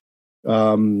or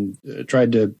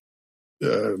tried to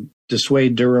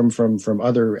dissuade Durham from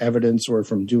other evidence or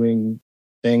from doing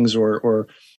things, or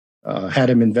had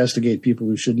him investigate people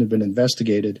who shouldn't have been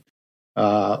investigated.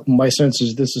 My sense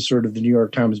is this is sort of the New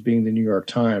York Times being the New York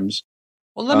Times.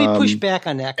 Well, let me push back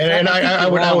on that. And I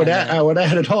would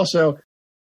add it also.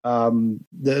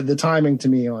 The timing to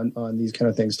me on these kind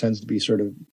of things tends to be sort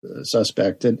of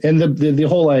suspect, and the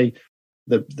whole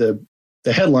the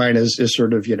headline is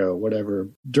sort of whatever,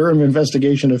 Durham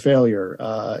investigation a failure.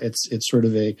 It's sort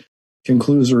of a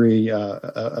conclusory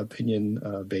opinion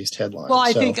based headline. Well,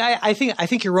 I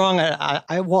think you're wrong.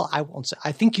 I won't say.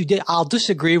 I think you did. I'll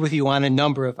disagree with you on a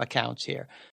number of accounts here.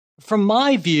 From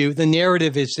my view, the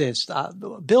narrative is this.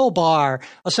 Bill Barr,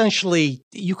 essentially,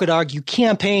 you could argue,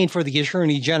 campaigned for the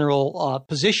attorney general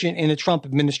position in the Trump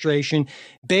administration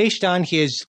based on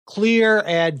his clear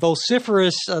and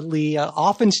vociferously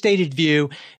often stated view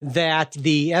that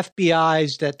the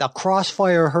FBI's, that the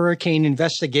Crossfire Hurricane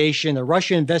investigation, the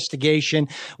Russia investigation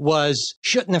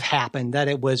shouldn't have happened, that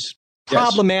it was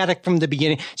problematic from the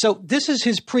beginning. So this is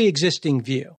his pre-existing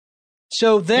view.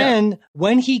 So then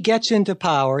when he gets into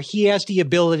power, he has the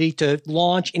ability to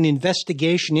launch an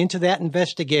investigation into that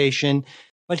investigation.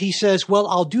 But he says, well,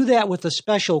 I'll do that with a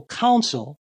special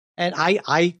counsel. And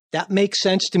that makes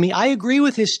sense to me. I agree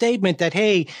with his statement that,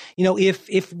 hey,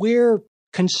 if we're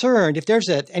concerned, if there's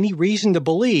any reason to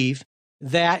believe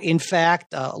that, in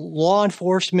fact, law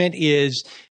enforcement is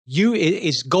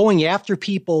going after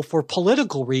people for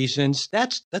political reasons,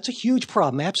 that's a huge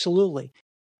problem. Absolutely.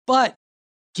 But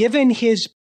given his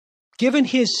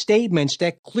statements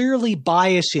that clearly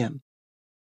bias him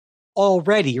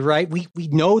already, right? We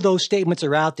know those statements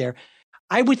are out there.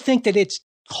 I would think that it's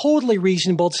totally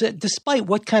reasonable, despite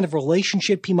what kind of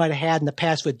relationship he might have had in the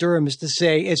past with Durham, is to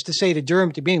say to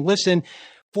Durham, to being, listen,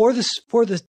 for the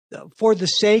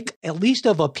sake, at least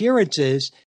of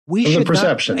appearances, We Of should the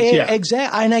perceptions, yeah.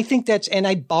 Exactly. And I think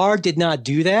Barr did not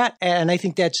do that. And I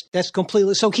think that's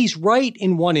completely, so he's right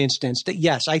in one instance that,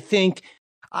 yes, I think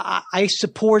I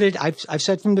supported, I've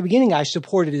said from the beginning, I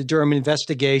supported the Durham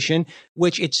investigation,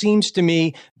 which it seems to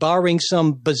me, barring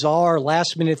some bizarre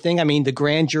last minute thing. I mean, the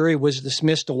grand jury was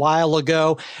dismissed a while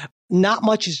ago. Not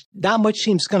much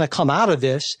seems going to come out of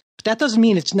this. But that doesn't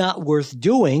mean it's not worth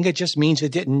doing. It just means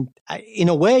it didn't. In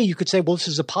a way, you could say, well, this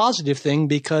is a positive thing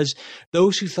because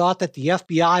those who thought that the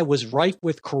FBI was rife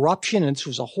with corruption and this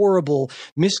was a horrible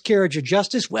miscarriage of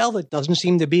justice, well, it doesn't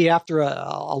seem to be after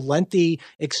a lengthy,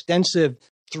 extensive,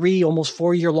 almost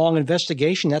 4-year long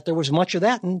investigation that there was much of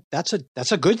that. And that's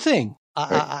a good thing.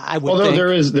 I would Although think.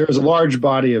 there is a large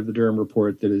body of the Durham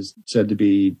report that is said to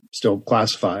be still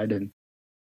classified and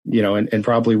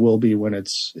probably will be when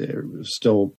it's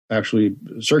still actually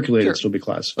circulated, Sure. still be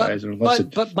classified.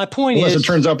 But my point unless is, it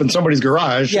turns up in somebody's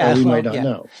garage, we might not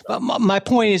know. But my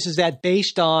point is that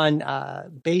based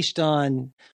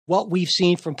on what we've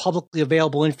seen from publicly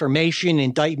available information,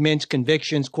 indictments,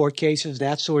 convictions, court cases,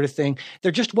 that sort of thing,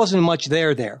 there just wasn't much there.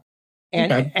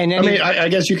 And, okay. and I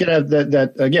guess you could have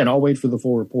that again. I'll wait for the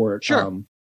full report. Sure.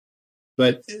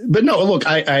 But no, look,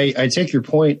 I take your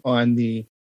point on the.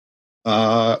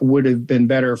 Would have been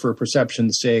better for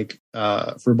perception's sake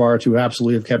for Barr to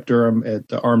absolutely have kept Durham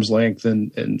at arm's length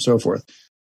and so forth.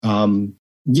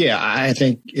 I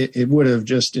think it would have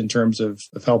just in terms of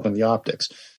helping the optics.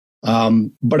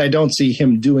 But I don't see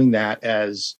him doing that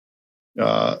as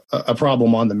a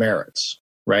problem on the merits,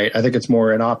 right? I think it's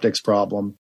more an optics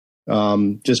problem.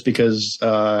 Just because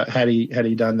had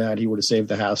he done that, he would have saved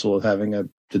the hassle of having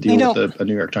to deal with a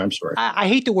New York Times story. I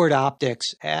hate the word optics,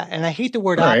 and I hate the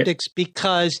word optics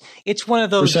because it's one of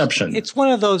those perception. It's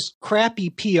one of those crappy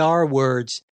PR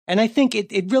words, and I think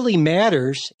it really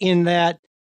matters in that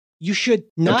you should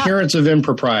not appearance of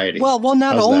impropriety. Well,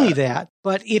 not only that,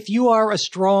 but if you are a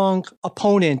strong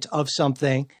opponent of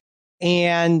something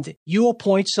and you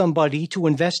appoint somebody to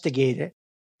investigate it,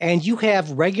 and you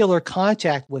have regular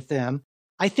contact with them,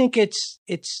 I think it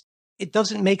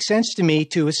doesn't make sense to me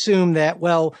to assume that,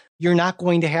 well, you're not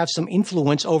going to have some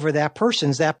influence over that person.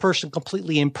 Is that person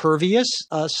completely impervious,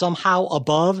 somehow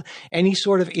above any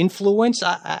sort of influence?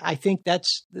 I think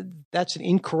that's an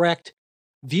incorrect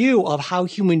view of how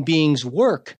human beings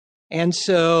work. And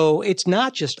so it's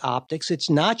not just optics.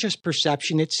 It's not just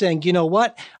perception. It's saying, you know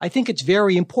what? I think it's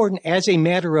very important as a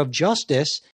matter of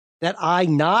justice that I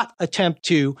not attempt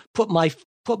to put my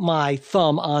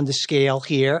thumb on the scale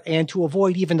here, and to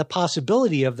avoid even the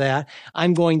possibility of that,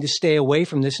 I'm going to stay away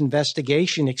from this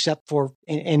investigation except for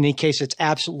in any case it's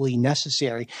absolutely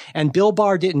necessary. And Bill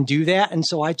Barr didn't do that, and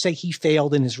so I'd say he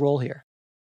failed in his role here.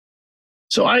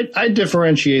 So I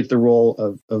differentiate the role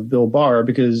of Bill Barr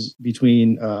because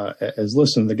between, as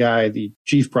listed, the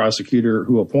chief prosecutor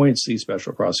who appoints the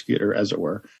special prosecutor, as it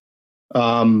were,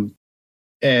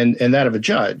 and that of a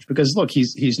judge, because look,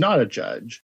 he's not a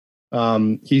judge.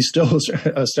 He's still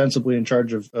ostensibly in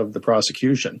charge of the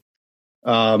prosecution.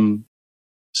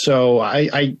 So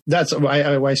I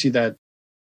see that.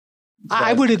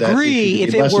 I would agree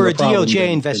if it were a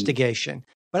DOJ investigation,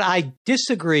 but I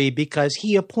disagree because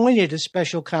he appointed a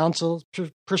special counsel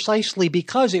precisely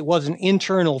because it was an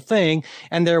internal thing,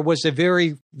 and there was a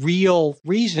very real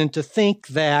reason to think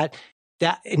that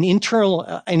an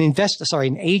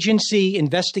agency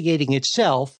investigating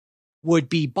itself would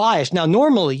be biased. Now,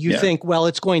 normally you think, well,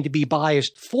 it's going to be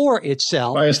biased for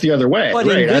itself. Biased the other way. But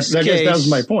right. In this case, that was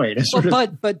my point.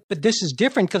 But this is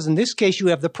different because in this case, you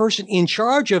have the person in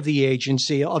charge of the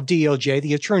agency of DOJ,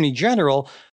 the Attorney General,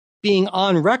 being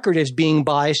on record as being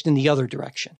biased in the other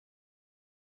direction.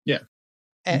 Yeah.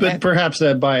 But perhaps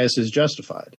that bias is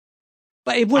justified.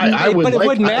 But it wouldn't. It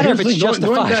wouldn't matter if it's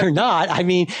justified or not. I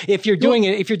mean, if you're doing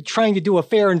it, if you're trying to do a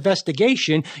fair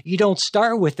investigation, you don't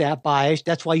start with that bias.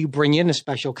 That's why you bring in a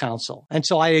special counsel. And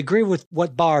so I agree with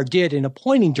what Barr did in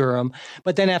appointing Durham,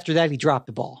 but then after that, he dropped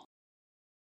the ball.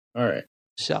 All right.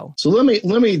 So let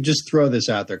me just throw this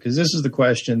out there because this is the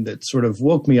question that sort of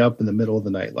woke me up in the middle of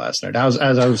the night last night. As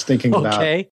I was thinking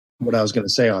about what I was going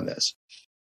to say on this,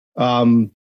 and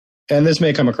this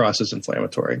may come across as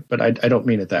inflammatory, but I don't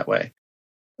mean it that way.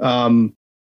 And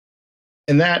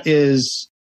that is,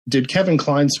 did Kevin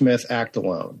Kleinsmith act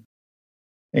alone?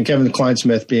 And Kevin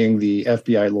Kleinsmith being the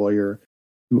FBI lawyer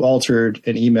who altered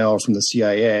an email from the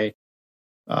CIA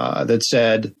that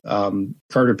said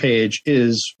Carter Page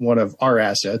is one of our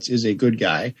assets, is a good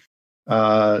guy,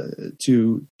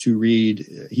 to read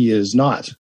he is not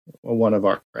one of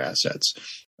our assets,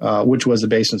 which was the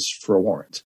basis for a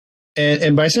warrant.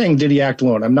 And by saying did he act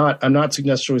alone, I'm not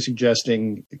necessarily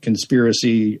suggesting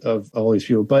conspiracy of all these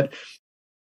people, but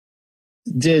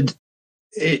did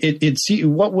it see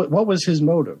what was his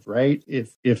motive, right?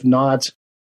 If not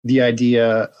the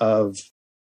idea of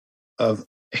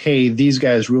hey, these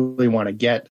guys really want to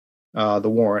get the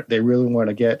warrant, they really want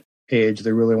to get Page,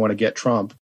 they really want to get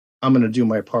Trump. I'm going to do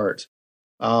my part.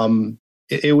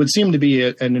 It would seem to be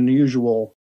an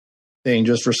unusual thing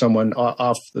just for someone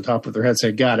off the top of their head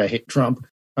say, God, I hate Trump.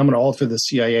 I'm going to alter the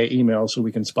CIA email so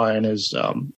we can spy on his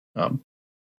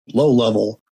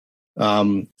low-level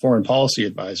foreign policy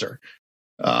advisor.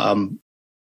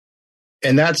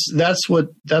 And that's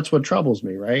what troubles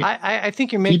me, right? I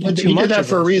think you're making too much of He did that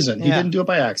for a reason. Yeah. He didn't do it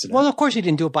by accident. Well, of course he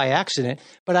didn't do it by accident,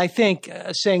 but I think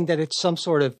saying that it's some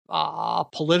sort of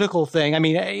political thing. I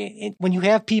mean, when you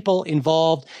have people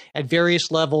involved at various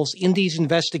levels in these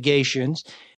investigations,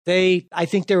 I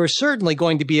think there is certainly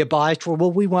going to be a bias toward,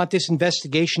 well, we want this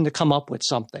investigation to come up with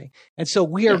something. And so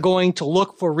we are going to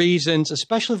look for reasons,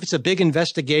 especially if it's a big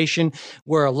investigation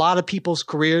where a lot of people's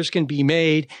careers can be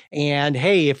made. And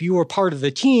hey, if you were part of the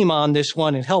team on this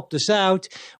one and helped us out,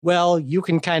 well, you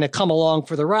can kind of come along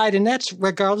for the ride. And that's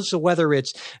regardless of whether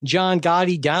it's John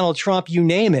Gotti, Donald Trump, you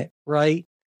name it, right?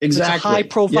 Exactly. It's a high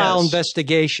profile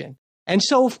investigation. And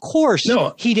so, of course,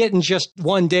 he didn't just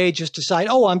one day just decide,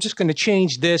 oh, I'm just going to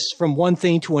change this from one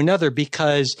thing to another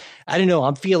because, I don't know,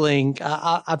 I'm feeling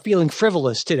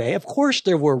frivolous today. Of course,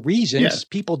 there were reasons. Yeah.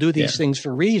 People do these things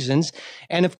for reasons.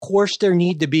 And of course, there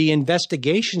need to be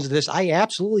investigations of this. I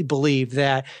absolutely believe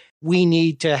that we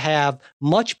need to have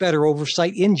much better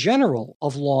oversight in general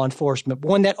of law enforcement. But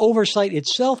when that oversight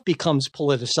itself becomes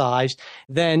politicized,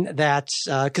 then that's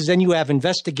because then you have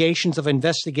investigations of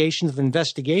investigations of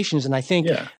investigations. And I think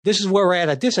this is where we're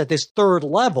at this third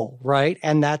level, right?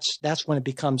 And that's when it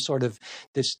becomes sort of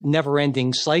this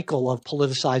never-ending cycle of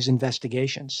politicized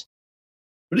investigations.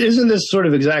 But isn't this sort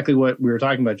of exactly what we were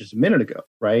talking about just a minute ago,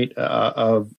 right?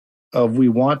 Of we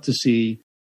want to see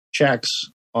checks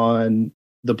on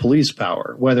the police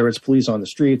power, whether it's police on the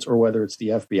streets or whether it's the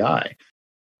FBI,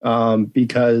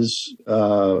 because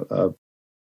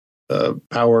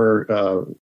power,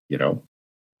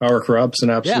 power corrupts and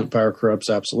absolute power corrupts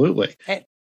absolutely.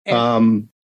 And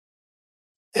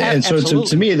so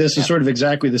to me, this is sort of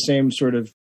exactly the same sort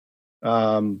of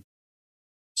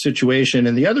situation.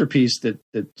 And the other piece that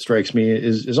strikes me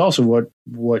is also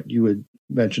what you had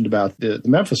mentioned about the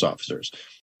Memphis officers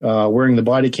wearing the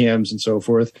body cams and so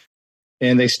forth.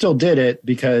 And they still did it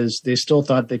because they still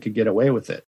thought they could get away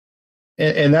with it.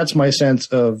 And that's my sense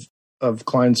of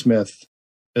Kleinsmith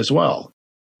as well.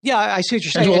 Yeah, I see what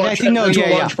you're saying. I think to a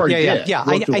large part he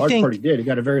did. He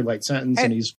got a very light sentence,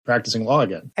 and he's practicing law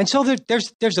again. And so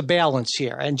there's a balance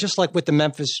here. And just like with the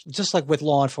Memphis, just like with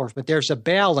law enforcement, there's a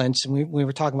balance. And we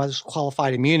were talking about this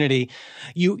qualified immunity.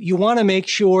 You want to make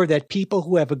sure that people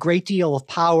who have a great deal of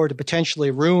power to potentially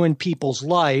ruin people's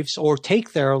lives or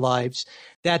take their lives,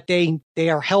 that they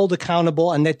are held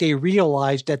accountable and that they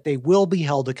realize that they will be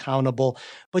held accountable.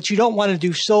 But you don't want to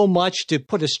do so much to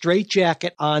put a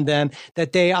straitjacket on them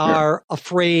that they are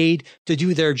afraid to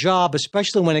do their job,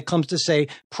 especially when it comes to, say,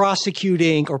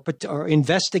 prosecuting or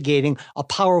investigating a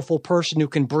powerful person who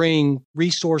can bring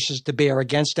resources to bear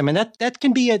against them. And that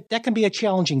can be a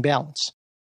challenging balance.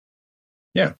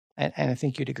 Yeah. And I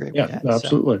think you'd agree with that.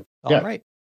 Absolutely. So, all right.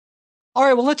 All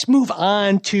right, well, let's move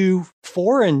on to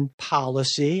foreign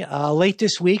policy. Late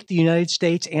this week, the United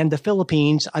States and the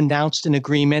Philippines announced an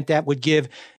agreement that would give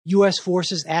U.S.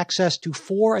 forces access to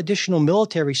 4 additional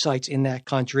military sites in that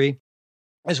country,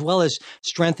 as well as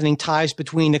strengthening ties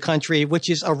between the country, which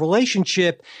is a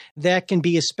relationship that can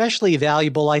be especially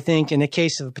valuable, I think, in the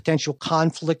case of a potential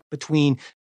conflict between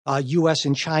U.S.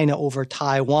 and China over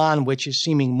Taiwan, which is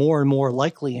seeming more and more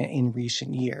likely in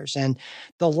recent years. And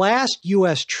the last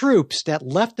U.S. troops that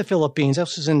left the Philippines,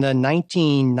 this was in the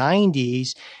 1990s,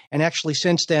 and actually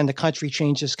since then the country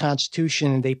changed its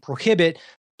constitution and they prohibit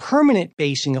permanent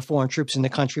basing of foreign troops in the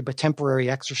country, but temporary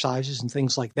exercises and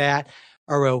things like that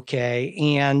are okay.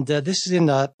 And this is in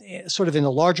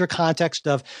the larger context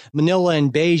of Manila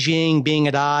and Beijing being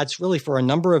at odds really for a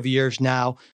number of years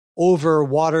now over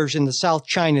waters in the South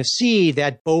China Sea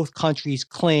that both countries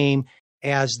claim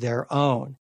as their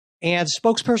own. And the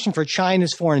spokesperson for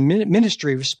China's foreign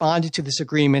ministry responded to this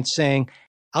agreement saying,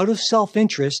 out of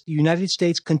self-interest, the United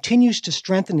States continues to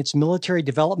strengthen its military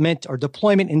development or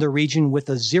deployment in the region with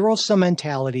a zero-sum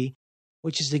mentality,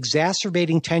 which is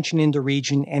exacerbating tension in the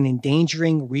region and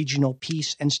endangering regional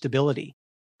peace and stability.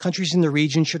 Countries in the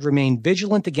region should remain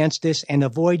vigilant against this and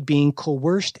avoid being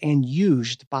coerced and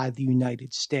used by the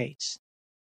United States.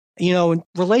 You know,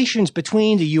 relations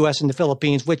between the U.S. and the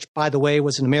Philippines, which, by the way,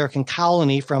 was an American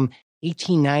colony from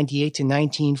 1898 to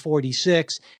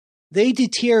 1946, they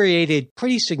deteriorated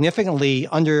pretty significantly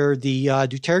under the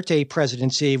Duterte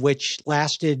presidency, which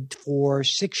lasted for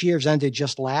 6 years, ended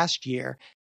just last year.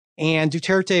 And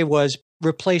Duterte was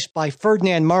replaced by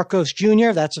Ferdinand Marcos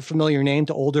Jr. That's a familiar name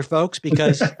to older folks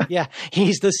because, yeah,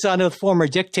 he's the son of former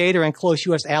dictator and close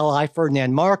U.S. ally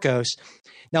Ferdinand Marcos.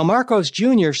 Now, Marcos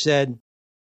Jr. said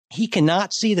he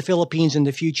cannot see the Philippines in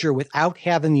the future without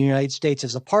having the United States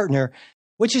as a partner,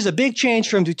 which is a big change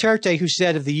from Duterte, who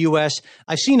said of the U.S.,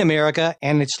 I've seen America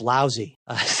and it's lousy.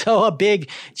 So a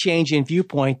big change in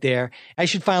viewpoint there. I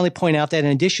should finally point out that in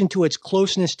addition to its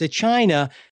closeness to China,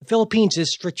 the Philippines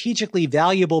is strategically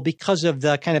valuable because of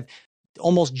the kind of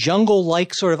almost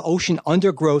jungle-like sort of ocean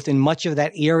undergrowth in much of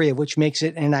that area, which makes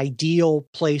it an ideal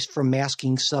place for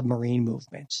masking submarine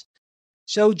movements.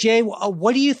 So, Jay,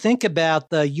 what do you think about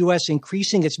the U.S.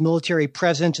 increasing its military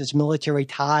presence, its military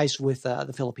ties with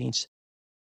the Philippines?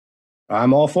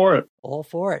 I'm all for it. All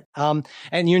for it.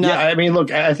 And you're not. Yeah, I mean,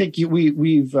 look, I think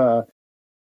we've.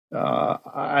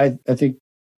 I think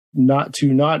not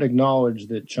acknowledge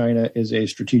that China is a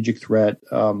strategic threat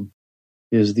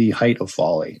is the height of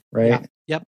folly, right?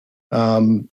 Yeah.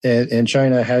 Yep. And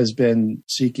China has been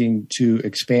seeking to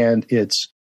expand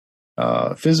its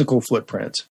physical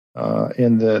footprint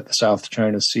in the South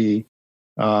China Sea.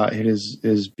 It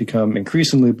has become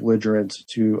increasingly belligerent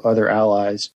to other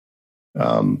allies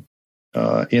in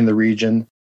the region.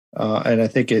 And I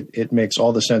think it makes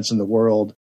all the sense in the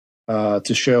world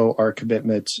to show our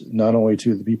commitment not only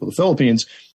to the people of the Philippines,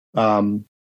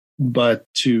 but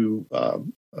to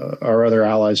our other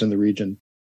allies in the region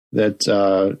that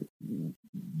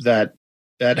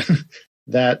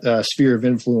sphere of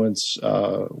influence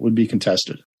would be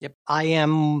contested. Yep. I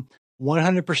am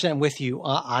 100% with you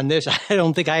on this. I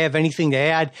don't think I have anything to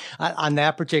add on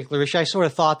that particular issue. I sort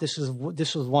of thought this was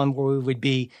one where we would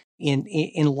be in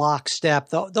lockstep,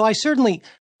 though I certainly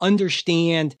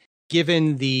understand,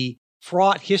 given the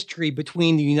fraught history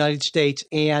between the United States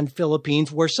and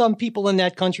Philippines, where some people in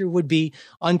that country would be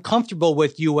uncomfortable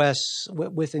with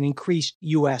with an increased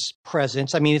U.S.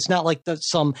 presence. I mean, it's not like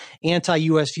some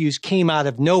anti-U.S. views came out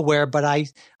of nowhere, but I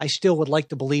still would like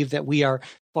to believe that we are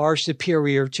far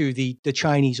superior to the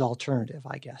Chinese alternative,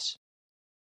 I guess.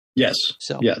 Yes.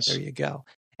 So yes. There you go.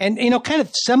 And, kind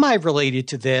of semi-related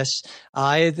to this,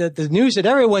 the news that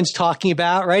everyone's talking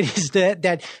about, right, is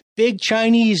that big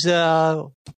Chinese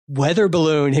weather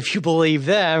balloon, if you believe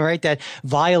them, right, that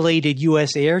violated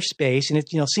U.S. airspace. And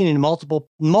it's, seen in multiple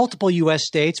U.S.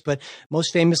 states, but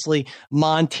most famously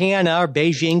Montana, or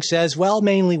Beijing says, well,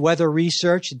 mainly weather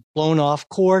research, blown off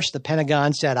course. The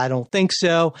Pentagon said, I don't think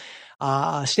so.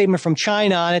 A statement from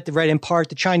China on it that read in part,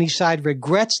 the Chinese side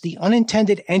regrets the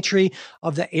unintended entry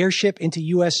of the airship into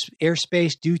U.S.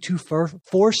 airspace due to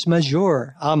force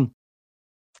majeure.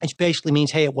 Which basically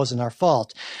means, hey, it wasn't our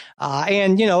fault.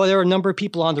 And there were a number of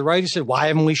people on the right who said, why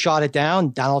haven't we shot it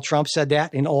down? Donald Trump said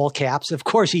that in all caps. Of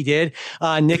course he did.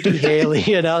 Nikki Haley,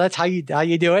 that's how you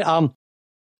do it.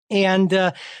 And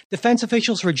defense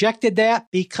officials rejected that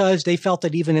because they felt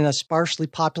that even in a sparsely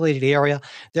populated area,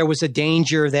 there was a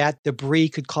danger that debris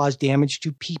could cause damage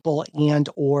to people and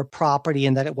or property,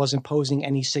 and that it wasn't posing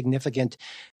any significant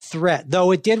threat.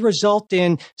 Though it did result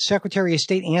in Secretary of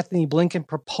State Anthony Blinken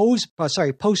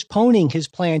postponing his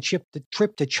planned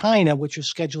trip to China, which was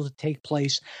scheduled to take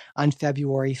place on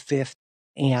February 5th.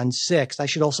 And 6th. I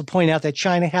should also point out that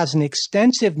China has an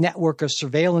extensive network of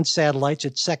surveillance satellites.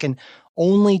 It's second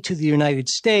only to the United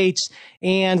States.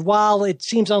 And while it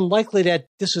seems unlikely that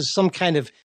this is some kind of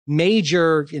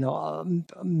major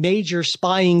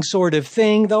spying sort of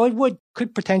thing, though it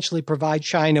could potentially provide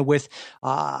China with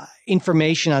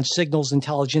information on signals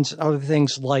intelligence and other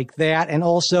things like that. And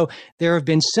also, there have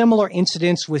been similar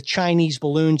incidents with Chinese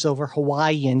balloons over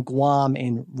Hawaii and Guam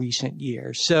in recent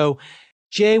years. So,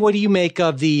 Jay, what do you make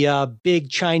of the big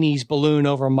Chinese balloon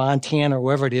over Montana or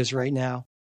wherever it is right now?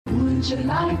 Would you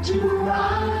like to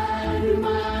ride in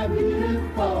my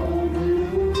beautiful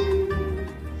balloon?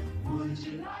 Would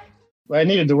you like? Well, I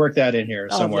needed to work that in here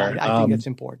somewhere. Yeah, I think that's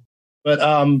important. But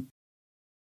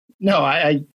no,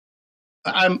 I'm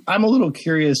a little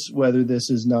curious whether this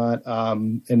is not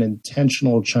an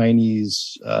intentional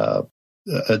Chinese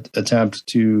attempt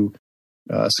to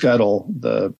scuttle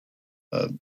the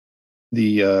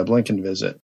Blinken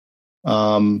visit.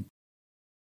 I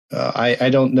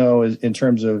don't know in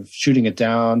terms of shooting it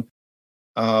down.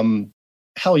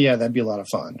 Hell yeah, that'd be a lot of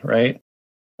fun, right?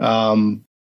 I'm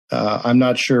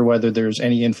not sure whether there's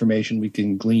any information we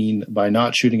can glean by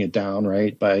not shooting it down,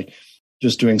 right? By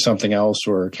just doing something else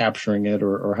or capturing it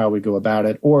or how we go about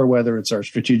it, or whether it's our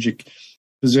strategic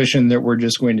position that we're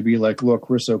just going to be like, look,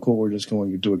 we're so cool, we're just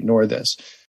going to ignore this.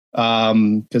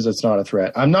 because it's not a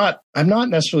threat. I'm not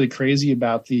necessarily crazy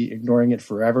about the ignoring it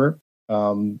forever,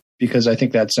 because I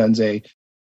think that sends a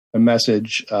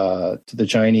message to the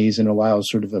Chinese and allows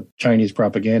sort of a Chinese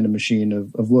propaganda machine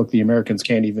of look, the Americans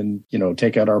can't even,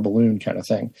 take out our balloon kind of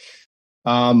thing.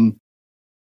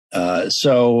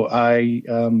 So I'd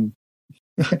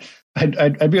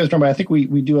be honest, but I think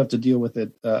we do have to deal with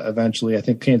it eventually. I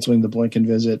think canceling the Blinken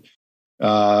visit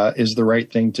is the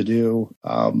right thing to do,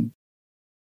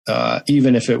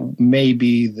 even if it may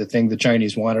be the thing the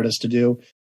Chinese wanted us to do.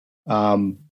 But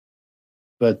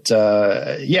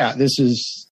this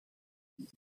is,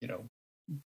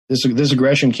 this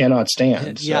aggression cannot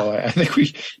stand. So I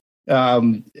think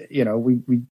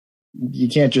you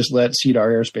can't just cede our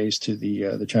airspace to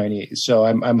the Chinese. So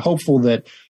I'm hopeful that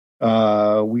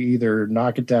we either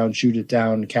knock it down, shoot it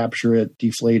down, capture it,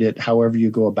 deflate it, however you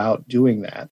go about doing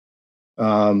that,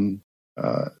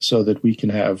 so that we can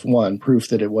have, one, proof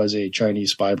that it was a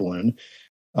Chinese spy balloon,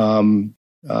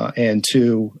 and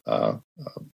two,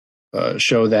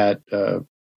 show that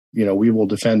we will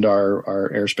defend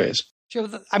our airspace. Sure.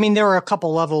 I mean, there are a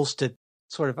couple levels to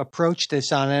sort of approach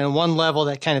this on. And one level,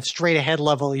 that kind of straight ahead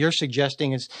level you're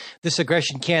suggesting, is this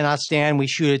aggression cannot stand. We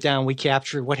shoot it down, we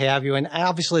capture it, what have you. And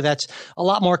obviously that's a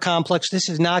lot more complex. This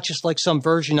is not just like some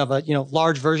version of a,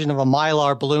 large version of a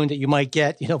Mylar balloon that you might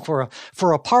get, for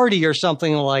a party or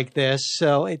something like this.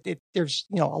 So there's,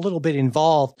 a little bit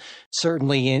involved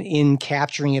certainly in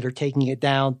capturing it or taking it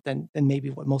down than maybe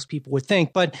what most people would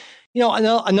think. But,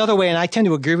 another way, and I tend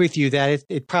to agree with you that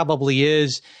it probably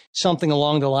is something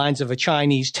along the lines of a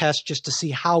Chinese test just to see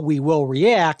how we will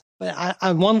react. But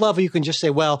on one level, you can just say,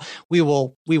 well, we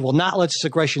will not let this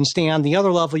aggression stand. The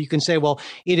other level, you can say, well,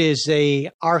 it is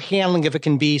our handling of it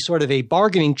can be sort of a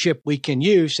bargaining chip we can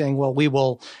use, saying, well, we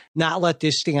will not let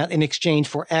this stand in exchange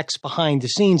for X behind the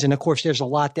scenes. And of course, there's a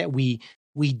lot that we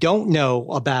don't know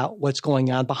about what's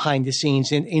going on behind the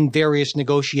scenes in various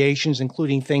negotiations,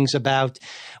 including things about,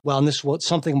 well, and this is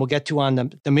something we'll get to on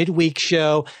the midweek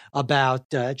show,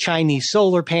 about Chinese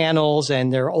solar panels.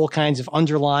 And there are all kinds of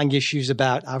underlying issues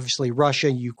about, obviously, Russia,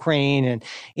 Ukraine, and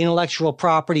intellectual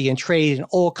property and trade and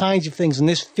all kinds of things. And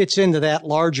this fits into that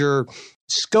larger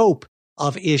scope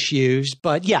of issues.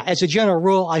 But yeah, as a general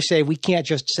rule, I say we can't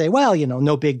just say, well,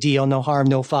 no big deal, no harm,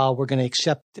 no foul. We're going to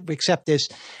accept this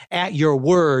at your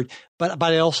word. But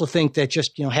I also think that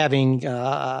just, having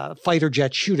fighter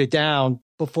jets shoot it down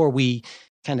before we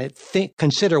kind of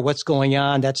consider what's going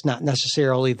on, that's not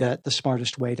necessarily the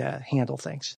smartest way to handle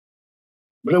things.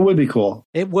 But it would be cool.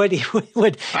 It would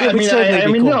certainly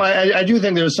be cool. No, I do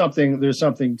think there's something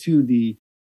to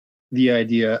the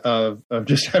idea of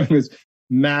just having this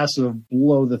massive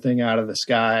blow the thing out of the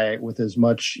sky with as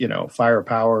much,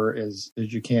 firepower as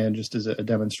you can, just as a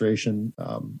demonstration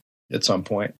at some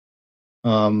point.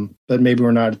 But maybe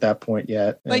we're not at that point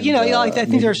yet. But I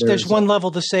think there's one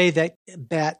level to say that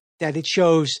it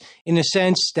shows, in a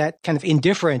sense, that kind of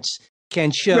indifference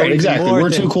can show. Right, exactly.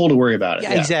 We're too cool to worry about it.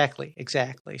 Yeah,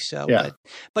 exactly. So, yeah.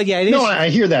 But yeah, it is. No, I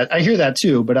hear that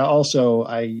too. But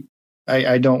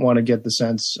I don't want to get the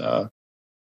sense.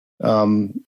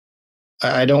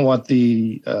 I don't want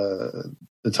the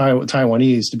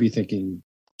Taiwanese to be thinking,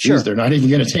 sure, they're not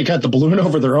even going to take out the balloon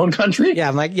over their own country. Yeah,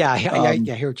 I'm like, I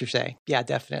hear what you're saying. Yeah,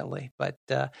 definitely. But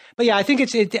yeah, I think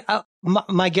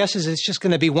my guess is it's just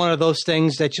going to be one of those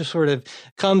things that just sort of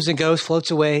comes and goes, floats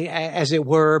away, as it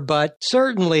were. But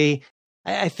certainly,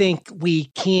 I think we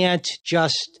can't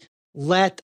just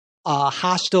let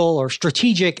hostile or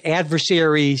strategic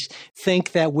adversaries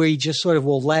think that we just sort of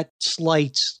will let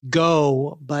slights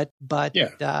go. But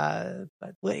if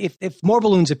more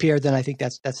balloons appear, then I think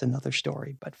that's another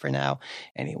story. But for now,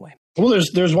 anyway. Well,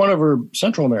 there's one over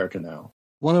Central America now.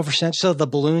 One over Central. So the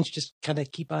balloons just kind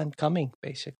of keep on coming,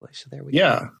 basically. So there we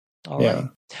go.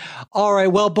 All right.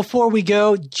 Well, before we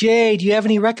go, Jay, do you have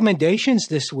any recommendations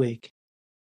this week?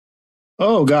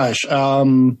 Oh gosh.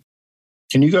 Can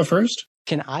you go first?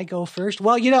 Can I go first?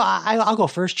 Well, I'll go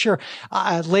first. Sure.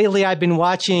 Lately, I've been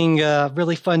watching a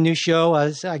really fun new show.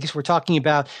 I guess we're talking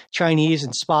about Chinese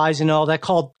and spies and all that,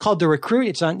 called The Recruit.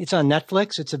 It's on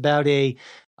Netflix. It's about a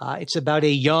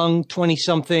young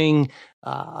 20-something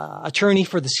attorney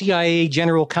for the CIA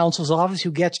General Counsel's Office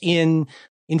who gets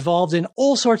involved in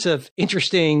all sorts of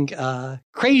interesting,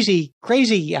 crazy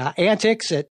antics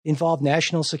that involve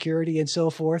national security and so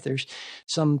forth. There's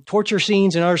some torture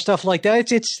scenes and other stuff like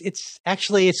that.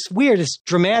 It's weird. It's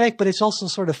dramatic, but it's also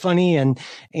sort of funny and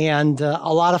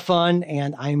a lot of fun.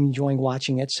 And I'm enjoying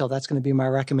watching it. So that's going to be my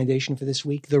recommendation for this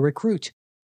week, The Recruit.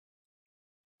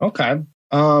 Okay.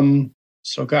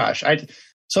 So gosh,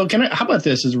 So how about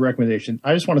this as a recommendation?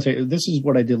 I just want to say, this is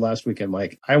what I did last weekend,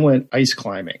 Mike. I went ice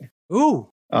climbing. Ooh.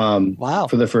 Wow.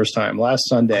 For the first time last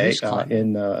Sunday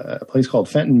in a place called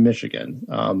Fenton, Michigan.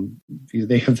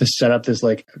 They have this set up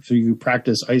so you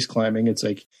practice ice climbing. It's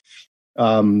like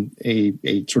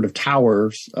a sort of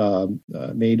tower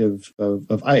made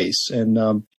of ice. And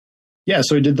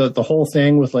so we did the whole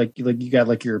thing with like you got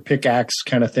like your pickaxe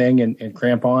kind of thing and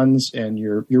crampons, and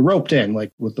you're roped in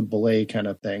like with the belay kind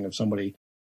of thing of somebody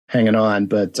hanging on.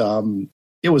 But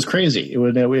it was crazy. It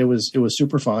was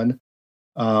super fun.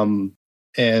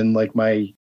 And like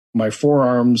my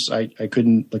forearms, I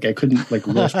couldn't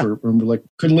lift or like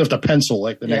couldn't lift a pencil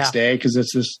like the next day, because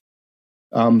it's this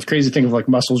crazy thing of like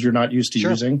muscles you're not used to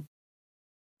using.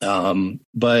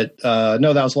 But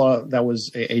no, that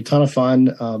was a ton of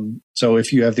fun. So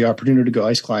if you have the opportunity to go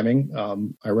ice climbing,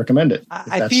 I recommend it.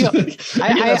 I feel like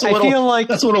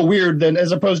that's a little weird than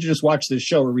as opposed to just watch this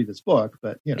show or read this book.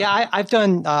 But yeah, I've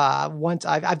done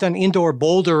I've done indoor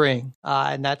bouldering,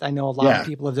 and that I know a lot of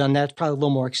people have done that. It's probably a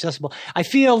little more accessible. I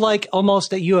feel like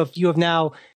almost that you have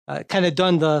now kind of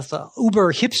done the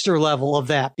uber hipster level of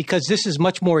that, because this is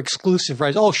much more exclusive,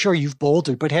 right? Oh, sure, you've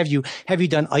bouldered, but have you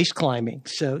done ice climbing?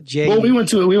 So, Jay, well, we went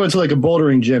to like a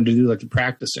bouldering gym to do like the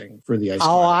practicing for the ice. Oh,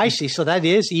 climbing. I see. So that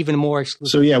is even more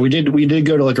exclusive. So yeah, we did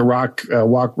go to like a rock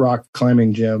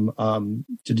climbing gym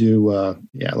to do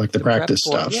like the practice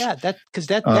stuff. Yeah,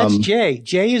 that's Jay.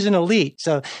 Jay is an elite.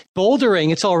 So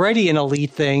bouldering, it's already an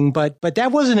elite thing, but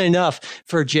that wasn't enough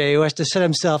for Jay, who has to set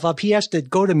himself up. He has to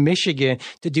go to Michigan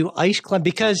to do ice climb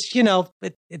because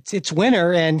it's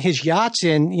winter and his yacht's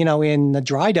in the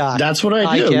dry dock. That's what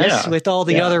I do. Guess, with all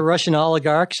the other Russian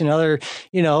oligarchs and other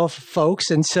folks,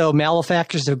 and so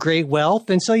malefactors of great wealth,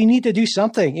 and so you need to do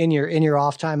something in your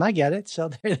off time. I get it.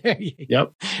 So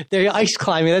there ice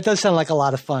climbing. That does sound like a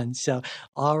lot of fun. So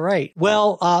all right.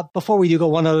 Well, before we do go,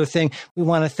 one other thing, we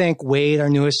want to thank Wade, our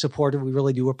newest supporter. We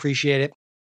really do appreciate it.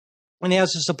 And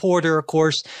as a supporter, of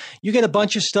course, you get a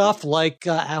bunch of stuff like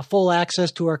full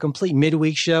access to our complete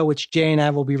midweek show, which Jay and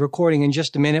I will be recording in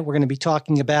just a minute. We're going to be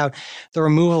talking about the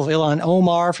removal of Ilhan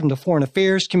Omar from the Foreign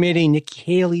Affairs Committee, Nikki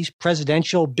Haley's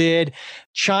presidential bid,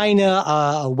 China,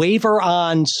 a waiver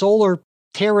on solar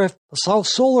panels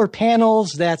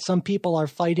that some people are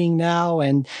fighting now,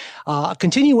 and a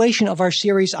continuation of our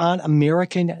series on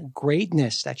American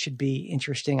greatness. That should be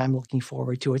interesting. I'm looking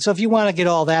forward to it. So if you want to get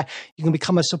all that, you can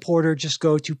become a supporter. Just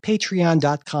go to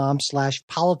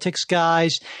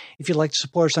patreon.com/politicsguys. If you'd like to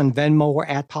support us on Venmo or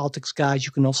at Politics Guys,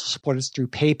 you can also support us through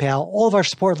PayPal. All of our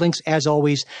support links, as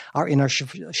always, are in our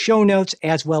show notes,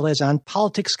 as well as on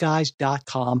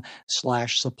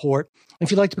politicsguys.com/support.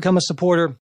 If you'd like to become a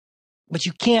supporter, but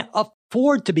you can't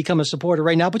afford to become a supporter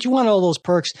right now, but you want all those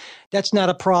perks, that's not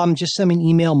a problem. Just send me an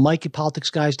email,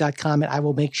 mike@politicsguys.com, and I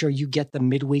will make sure you get the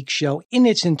midweek show in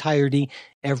its entirety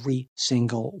every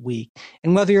single week.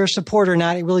 And whether you're a supporter or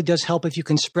not, it really does help if you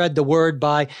can spread the word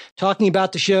by talking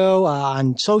about the show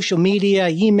on social media,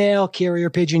 email, carrier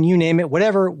pigeon, you name it,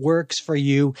 whatever works for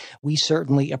you. We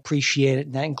certainly appreciate it.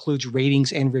 And that includes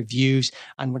ratings and reviews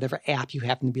on whatever app you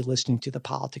happen to be listening to the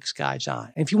Politics Guys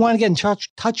on. And if you want to get in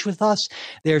touch with us,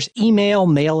 there's email,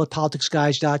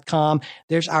 mail@politicsguys.com.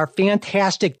 There's our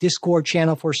fantastic Discord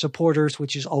channel for supporters,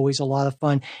 which is always a lot of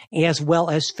fun, as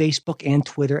well as Facebook and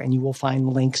Twitter, and you will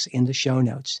find links in the show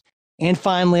notes. And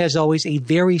finally, as always, a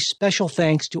very special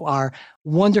thanks to our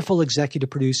wonderful executive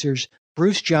producers,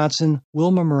 Bruce Johnson,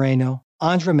 Wilma Moreno,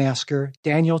 Andra Masker,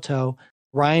 Daniel Toe,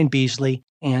 Ryan Beasley,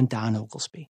 and Don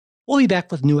Oglesby. We'll be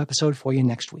back with a new episode for you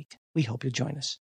next week. We hope you'll join us.